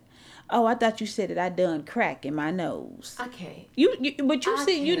outside." Oh, I thought you said that I done crack in my nose. Okay. But you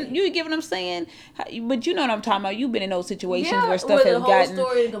see, you get what I'm saying. But you know what I'm talking about. You've been in those situations where stuff has gotten.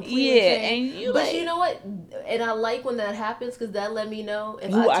 Story completely changed. And but you know what? And I like when that happens because that let me know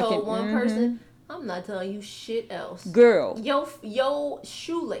if I told one person, I'm not telling you shit else. Girl. Your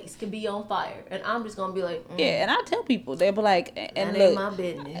shoelace can be on fire, and I'm just gonna be like, yeah. And I tell people, they'll be like, and that ain't my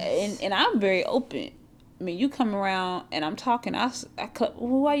business. And I'm very open. I mean, you come around and I'm talking.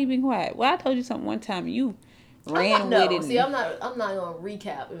 Why you being quiet? Well, I told you something one time. You ran with it. See, I'm not gonna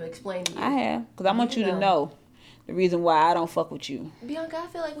recap and explain to you. I have, because I want you to know the reason why I don't fuck with you. Bianca, I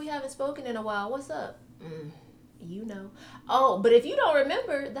feel like we haven't spoken in a while. What's up? You know. Oh, but if you don't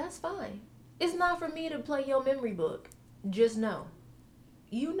remember, that's fine. It's not for me to play your memory book. Just know.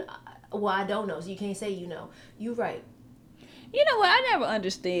 You know. Well, I don't know, so you can't say you know. You right. You know what? I never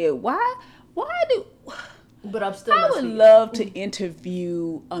understood why do. But I'm still. I would love to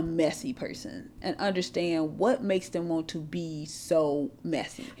interview a messy person and understand what makes them want to be so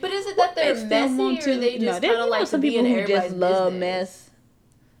messy. But is it that they're messy, or they just kind of like some people who just love mess?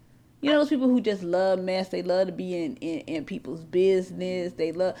 You know those people who just love mess. They love to be in people's business.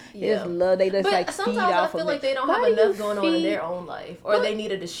 They just like feed off of it. Sometimes I feel like they don't have enough going on in their own life, or they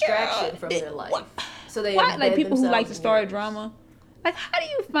need a distraction from their life. So they like people who like to start drama. Like, how do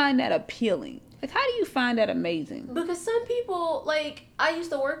you find that appealing? Like, how do you find that amazing? Because some people, like, I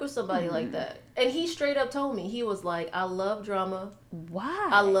used to work with somebody like that. And he straight up told me, he was like, I love drama. Why?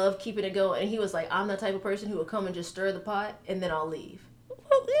 I love keeping it going. And he was like, I'm the type of person who will come and just stir the pot, and then I'll leave.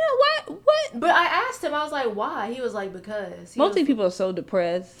 Well, you know what? But I asked him, I was like, why? He was like, because. Most people are so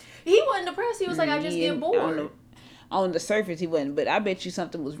depressed. He wasn't depressed. He was like, I just get bored. On the surface, he wasn't, but I bet you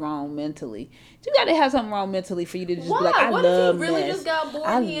something was wrong mentally. You got to have something wrong mentally for you to just be like, I love mess. What if he really just got bored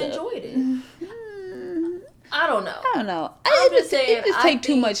and he enjoyed it? I don't know. I'm just saying, it just take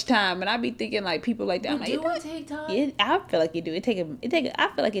too much time, and I be thinking like people like that. Do it take time? I feel like it do. I feel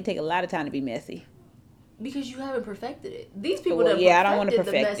like it take a lot of time to be messy. Because you haven't perfected it. These people I don't want to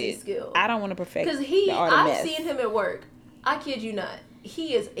perfect the messy skill. I don't want to perfect. Because I've seen him at work. I kid you not.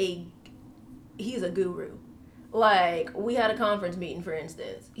 He's a guru. Like, we had a conference meeting, for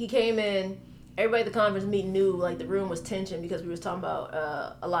instance. He came in, everybody at the conference meeting knew, like, the room was tension because we was talking about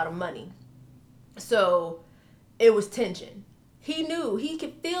a lot of money. So, it was tension. He knew. He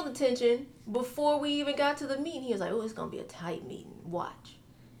could feel the tension before we even got to the meeting. He was like, oh, it's going to be a tight meeting. Watch.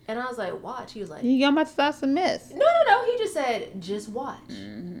 And I was like, watch. He was like... You about to start some mess. No. He just said, just watch.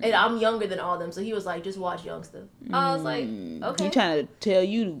 Mm-hmm. And I'm younger than all of them, so he was like, just watch, youngster. I was like, okay. He trying to tell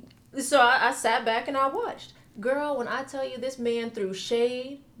you... So, I sat back and I watched. Girl, when I tell you this man threw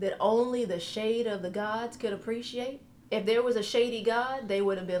shade that only the shade of the gods could appreciate, if there was a shady god, they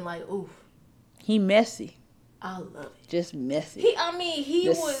would have been like, oof. He messy. I love it. Just messy. He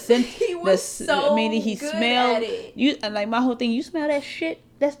was so he good smelled, at it. You, like my whole thing, you smell that shit?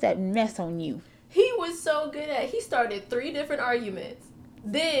 That's that mess on you. He was so good at it. He started 3 different arguments.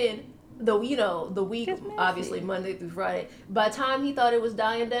 Then, the week, obviously, Monday through Friday, by the time he thought it was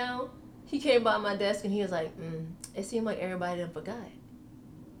dying down, he came by my desk and he was like, it seemed like everybody done forgot.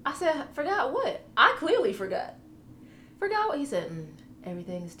 I said, forgot what? I clearly forgot. Forgot what? He said,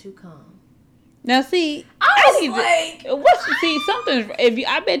 everything is too calm. Now see, I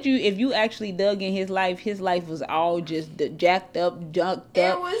bet you if you actually dug in his life was all just jacked up, junked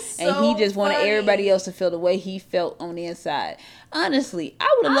up, and he just wanted everybody else to feel the way he felt on the inside. Honestly,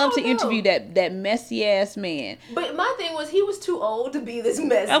 I would have loved to interview that messy ass man. But my thing was, he was too old to be this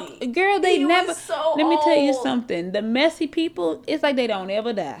messy. Girl, let me tell you something. The messy people, it's like they don't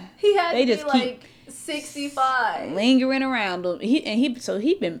ever die. He had to be like 65, lingering around. That's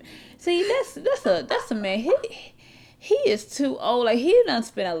a man. He is too old. Like, he done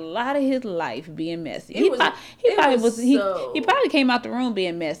spent a lot of his life being messy. He probably came out the room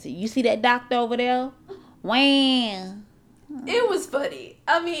being messy. You see that doctor over there? Wham! It was funny.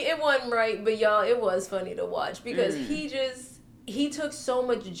 I mean, it wasn't right, but y'all, it was funny to watch because he took so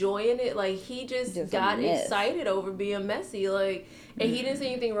much joy in it. Like, he just got excited over being messy. Like, and he didn't see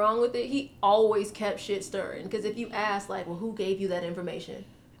anything wrong with it. He always kept shit stirring. Because if you ask, like, well, who gave you that information?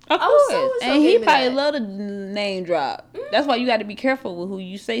 Of course. And he probably loved to name drop. That's why you got to be careful with who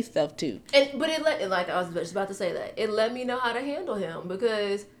you say stuff to. But like I was just about to say that, it let me know how to handle him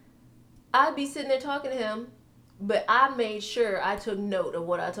because I'd be sitting there talking to him, but I made sure I took note of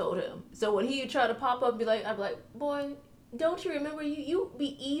what I told him. So when he tried to pop up and I'd be like, boy, don't you remember you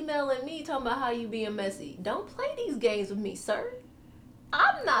be emailing me talking about how you being messy. Don't play these games with me, sir.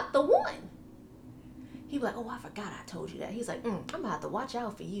 I'm not the one. He'd be like, oh, I forgot I told you that. He's like, I'm going to have to watch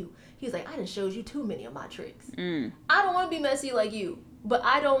out for you. He's like, I done showed you too many of my tricks. I don't want to be messy like you, but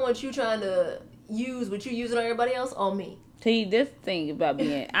I don't want you trying to use what you using on everybody else on me. See, this thing about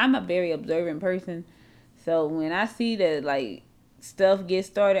being, I'm a very observant person. So when I see that, like, stuff get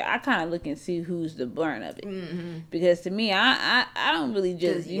started, I kind of look and see who's the burn of it. Because to me, I don't really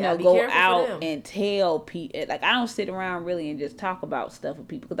just, go out and tell people. Like, I don't sit around really and just talk about stuff with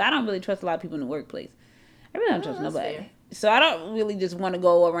people. Because I don't really trust a lot of people in the workplace. I really don't trust nobody. Fair. So I don't really just want to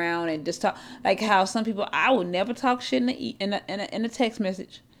go around and just talk. Like how some people, I would never talk shit in a text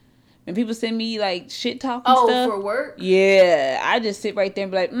message. When people send me like shit talk and stuff. Oh, for work? Yeah. I just sit right there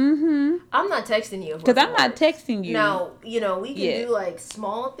and be like, I'm not texting you. Because I'm not texting you. Now, we can do like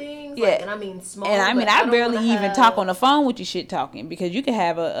small things. Yeah. Like, and I mean small. And I mean, I barely even talk on the phone with you shit talking because you can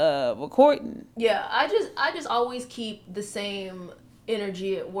have a recording. Yeah. I just always keep the same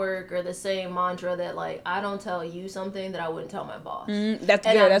energy at work or the same mantra that like I don't tell you something that I wouldn't tell my boss. That's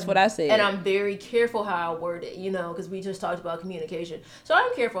good. That's what I said. And I'm very careful how I word it, because we just talked about communication. So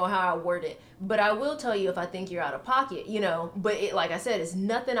I'm careful how I word it, but I will tell you if I think you're out of pocket, But it, like I said, it's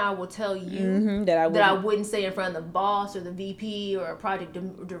nothing I will tell you that I wouldn't say in front of the boss or the VP or a project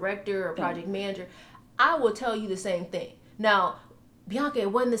director or project manager. I will tell you the same thing. Now, Bianca,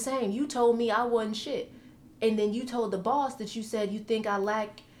 it wasn't the same. You told me I wasn't shit. And then you told the boss that you said you think I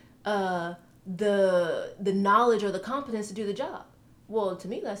lack the knowledge or the competence to do the job. Well, to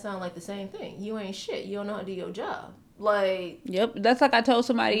me, that sounds like the same thing. You ain't shit. You don't know how to do your job. Like, yep, that's like I told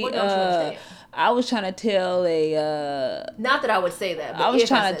somebody. What don't you understand? I was trying to tell not that I would say that. But I was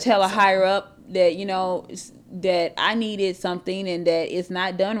trying to tell a higher up that that I needed something and that it's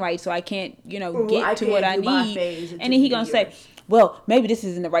not done right, so I can't get to what I need. And then he gonna say, well, maybe this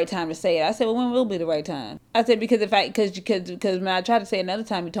isn't the right time to say it. I said, well, when will be the right time? I said, because when I tried to say it another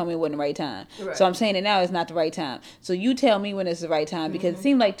time, you told me it wasn't the right time. Right. So I'm saying it now, it's not the right time. So you tell me when it's the right time, because it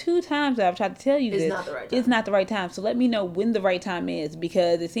seemed like 2 times that I've tried to tell you this. It's not the right time. So let me know when the right time is,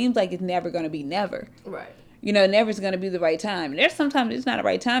 because it seems like it's never going to be never. Right. Never's going to be the right time. And there's sometimes it's not the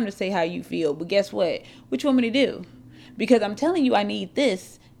right time to say how you feel. But guess what? What you want me to do? Because I'm telling you I need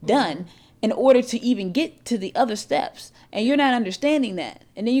this done in order to even get to the other steps. And you're not understanding that.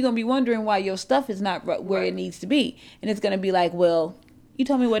 And then you're going to be wondering why your stuff is not where it needs to be. And it's going to be like, well, you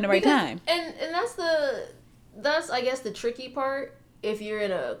told me it wasn't the right time. And that's I guess the tricky part if you're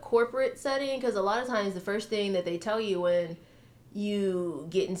in a corporate setting. Because a lot of times the first thing that they tell you when you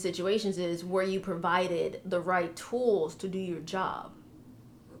get in situations is where you provided the right tools to do your job.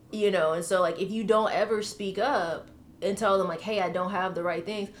 And so like if you don't ever speak up and tell them like, hey, I don't have the right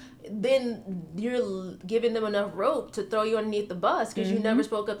things, then you're giving them enough rope to throw you underneath the bus because you never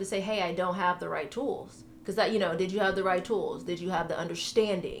spoke up to say, hey, I don't have the right tools. Because that, did you have the right tools? Did you have the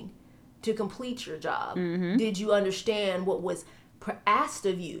understanding to complete your job? Did you understand what was asked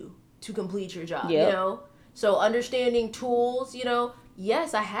of you to complete your job? Yep. So understanding tools,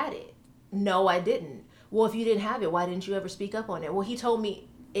 yes, I had it. No, I didn't. Well, if you didn't have it, why didn't you ever speak up on it? Well, he told me,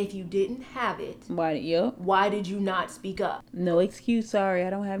 if you didn't have it, why did you not speak up? No excuse. Sorry, I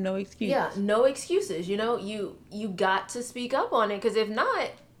don't have no excuse. Yeah, no excuses. You got to speak up on it, because if not,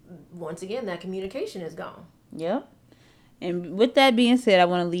 once again, that communication is gone. Yep. And with that being said, I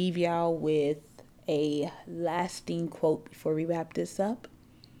want to leave y'all with a lasting quote before we wrap this up.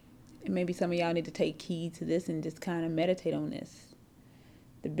 And maybe some of y'all need to take heed to this and just kind of meditate on this.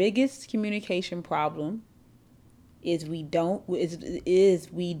 The biggest communication problem is we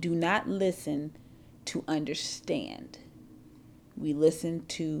do not listen to understand. We listen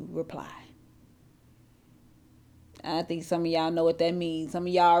to reply. I think some of y'all know what that means. Some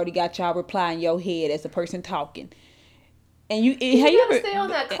of y'all already got y'all reply in your head as the person talking. And you gotta stay on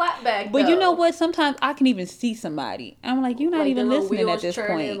that clap back. But though. You know what? Sometimes I can even see somebody. I'm like, you're not even listening at this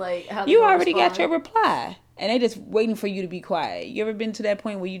point. You already got your reply. And they just waiting for you to be quiet. You ever been to that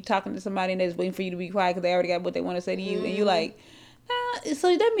point where you talking to somebody and they're just waiting for you to be quiet because they already got what they want to say to you? And you're like, nah.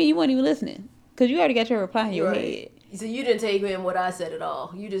 So that means you weren't even listening because you already got your reply in your head. So you didn't take in what I said at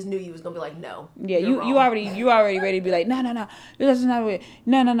all. You just knew you was gonna be like, no. Yeah, you already ready to be like, no, that's not it.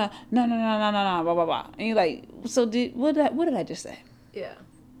 No, blah blah blah. And you're like, so what did I just say? Yeah.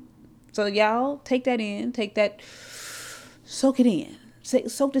 So y'all take that in, soak it in,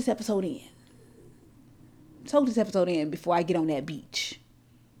 soak this episode in. Soak this episode in before I get on that beach.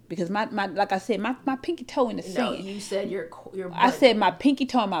 Because my like I said, my pinky toe in the sand. No, you said your bunion. I said my pinky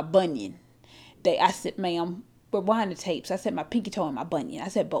toe and my bunion. I said, ma'am, rewind the tapes. I said my pinky toe and my bunion. I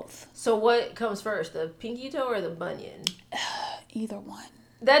said both. So what comes first, the pinky toe or the bunion? Either one.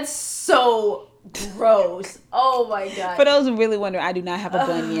 That's so gross. Oh my God. For those who really wonder, I do not have a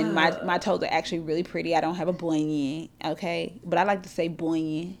bunion. My toes are actually really pretty. I don't have a bunion. Okay, but I like to say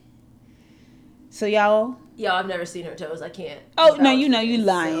bunion. So y'all, I've never seen her toes. I can't. Oh no, you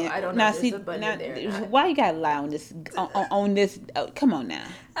lying. So I don't know if there's a bunion there. Why you gotta lie on this? On this? Oh, come on now.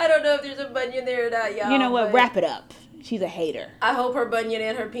 I don't know if there's a bunion there or not, y'all. You know what? Wrap it up. She's a hater. I hope her bunion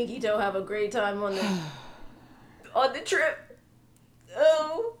and her pinky toe have a great time on the trip.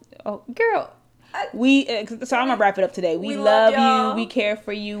 Oh, girl. So I'm gonna wrap it up today. We love you. We care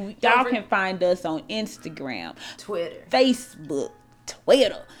for you. Y'all can find us on Instagram, Twitter, Facebook,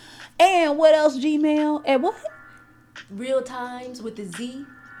 Twitter. And what else, Gmail? And what? Real Times with the Z,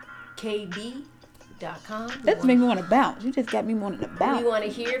 KB.com. That made me want to bounce. You just got me wanting to bounce. We want to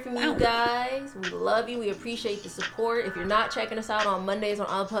hear from you guys. We love you. We appreciate the support. If you're not checking us out on Mondays on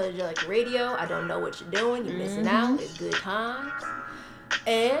Unapologetic Radio, I don't know what you're doing. You're missing out. It's good times.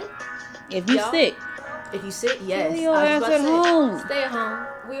 And if you're sick. If you sick, yes. Stay your ass at home. Stay at home.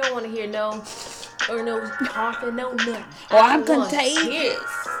 We don't want to hear no coughing, no nothing. Or I'm contagious.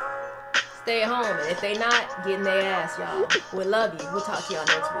 Stay at home, and if they not, get in their ass, y'all. We love you. We'll talk to y'all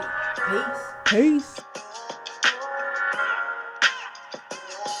next week. Peace. Peace.